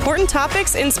most important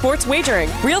topics in sports wagering.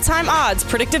 Real-time odds,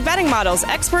 predictive betting models,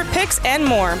 expert picks, and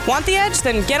more. Want the edge?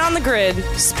 Then get on the grid.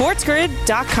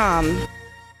 SportsGrid.com.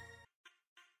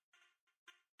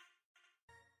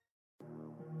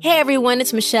 Hey everyone,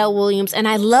 it's Michelle Williams, and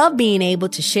I love being able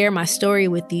to share my story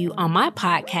with you on my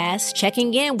podcast,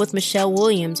 Checking In with Michelle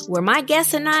Williams, where my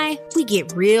guests and I, we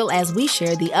get real as we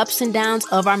share the ups and downs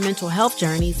of our mental health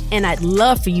journeys, and I'd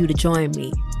love for you to join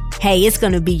me. Hey, it's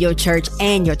going to be your church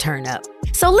and your turn up.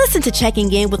 So listen to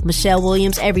Checking In with Michelle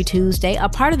Williams every Tuesday, a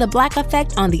part of the Black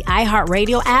Effect on the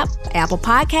iHeartRadio app, Apple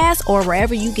Podcasts, or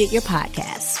wherever you get your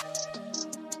podcasts.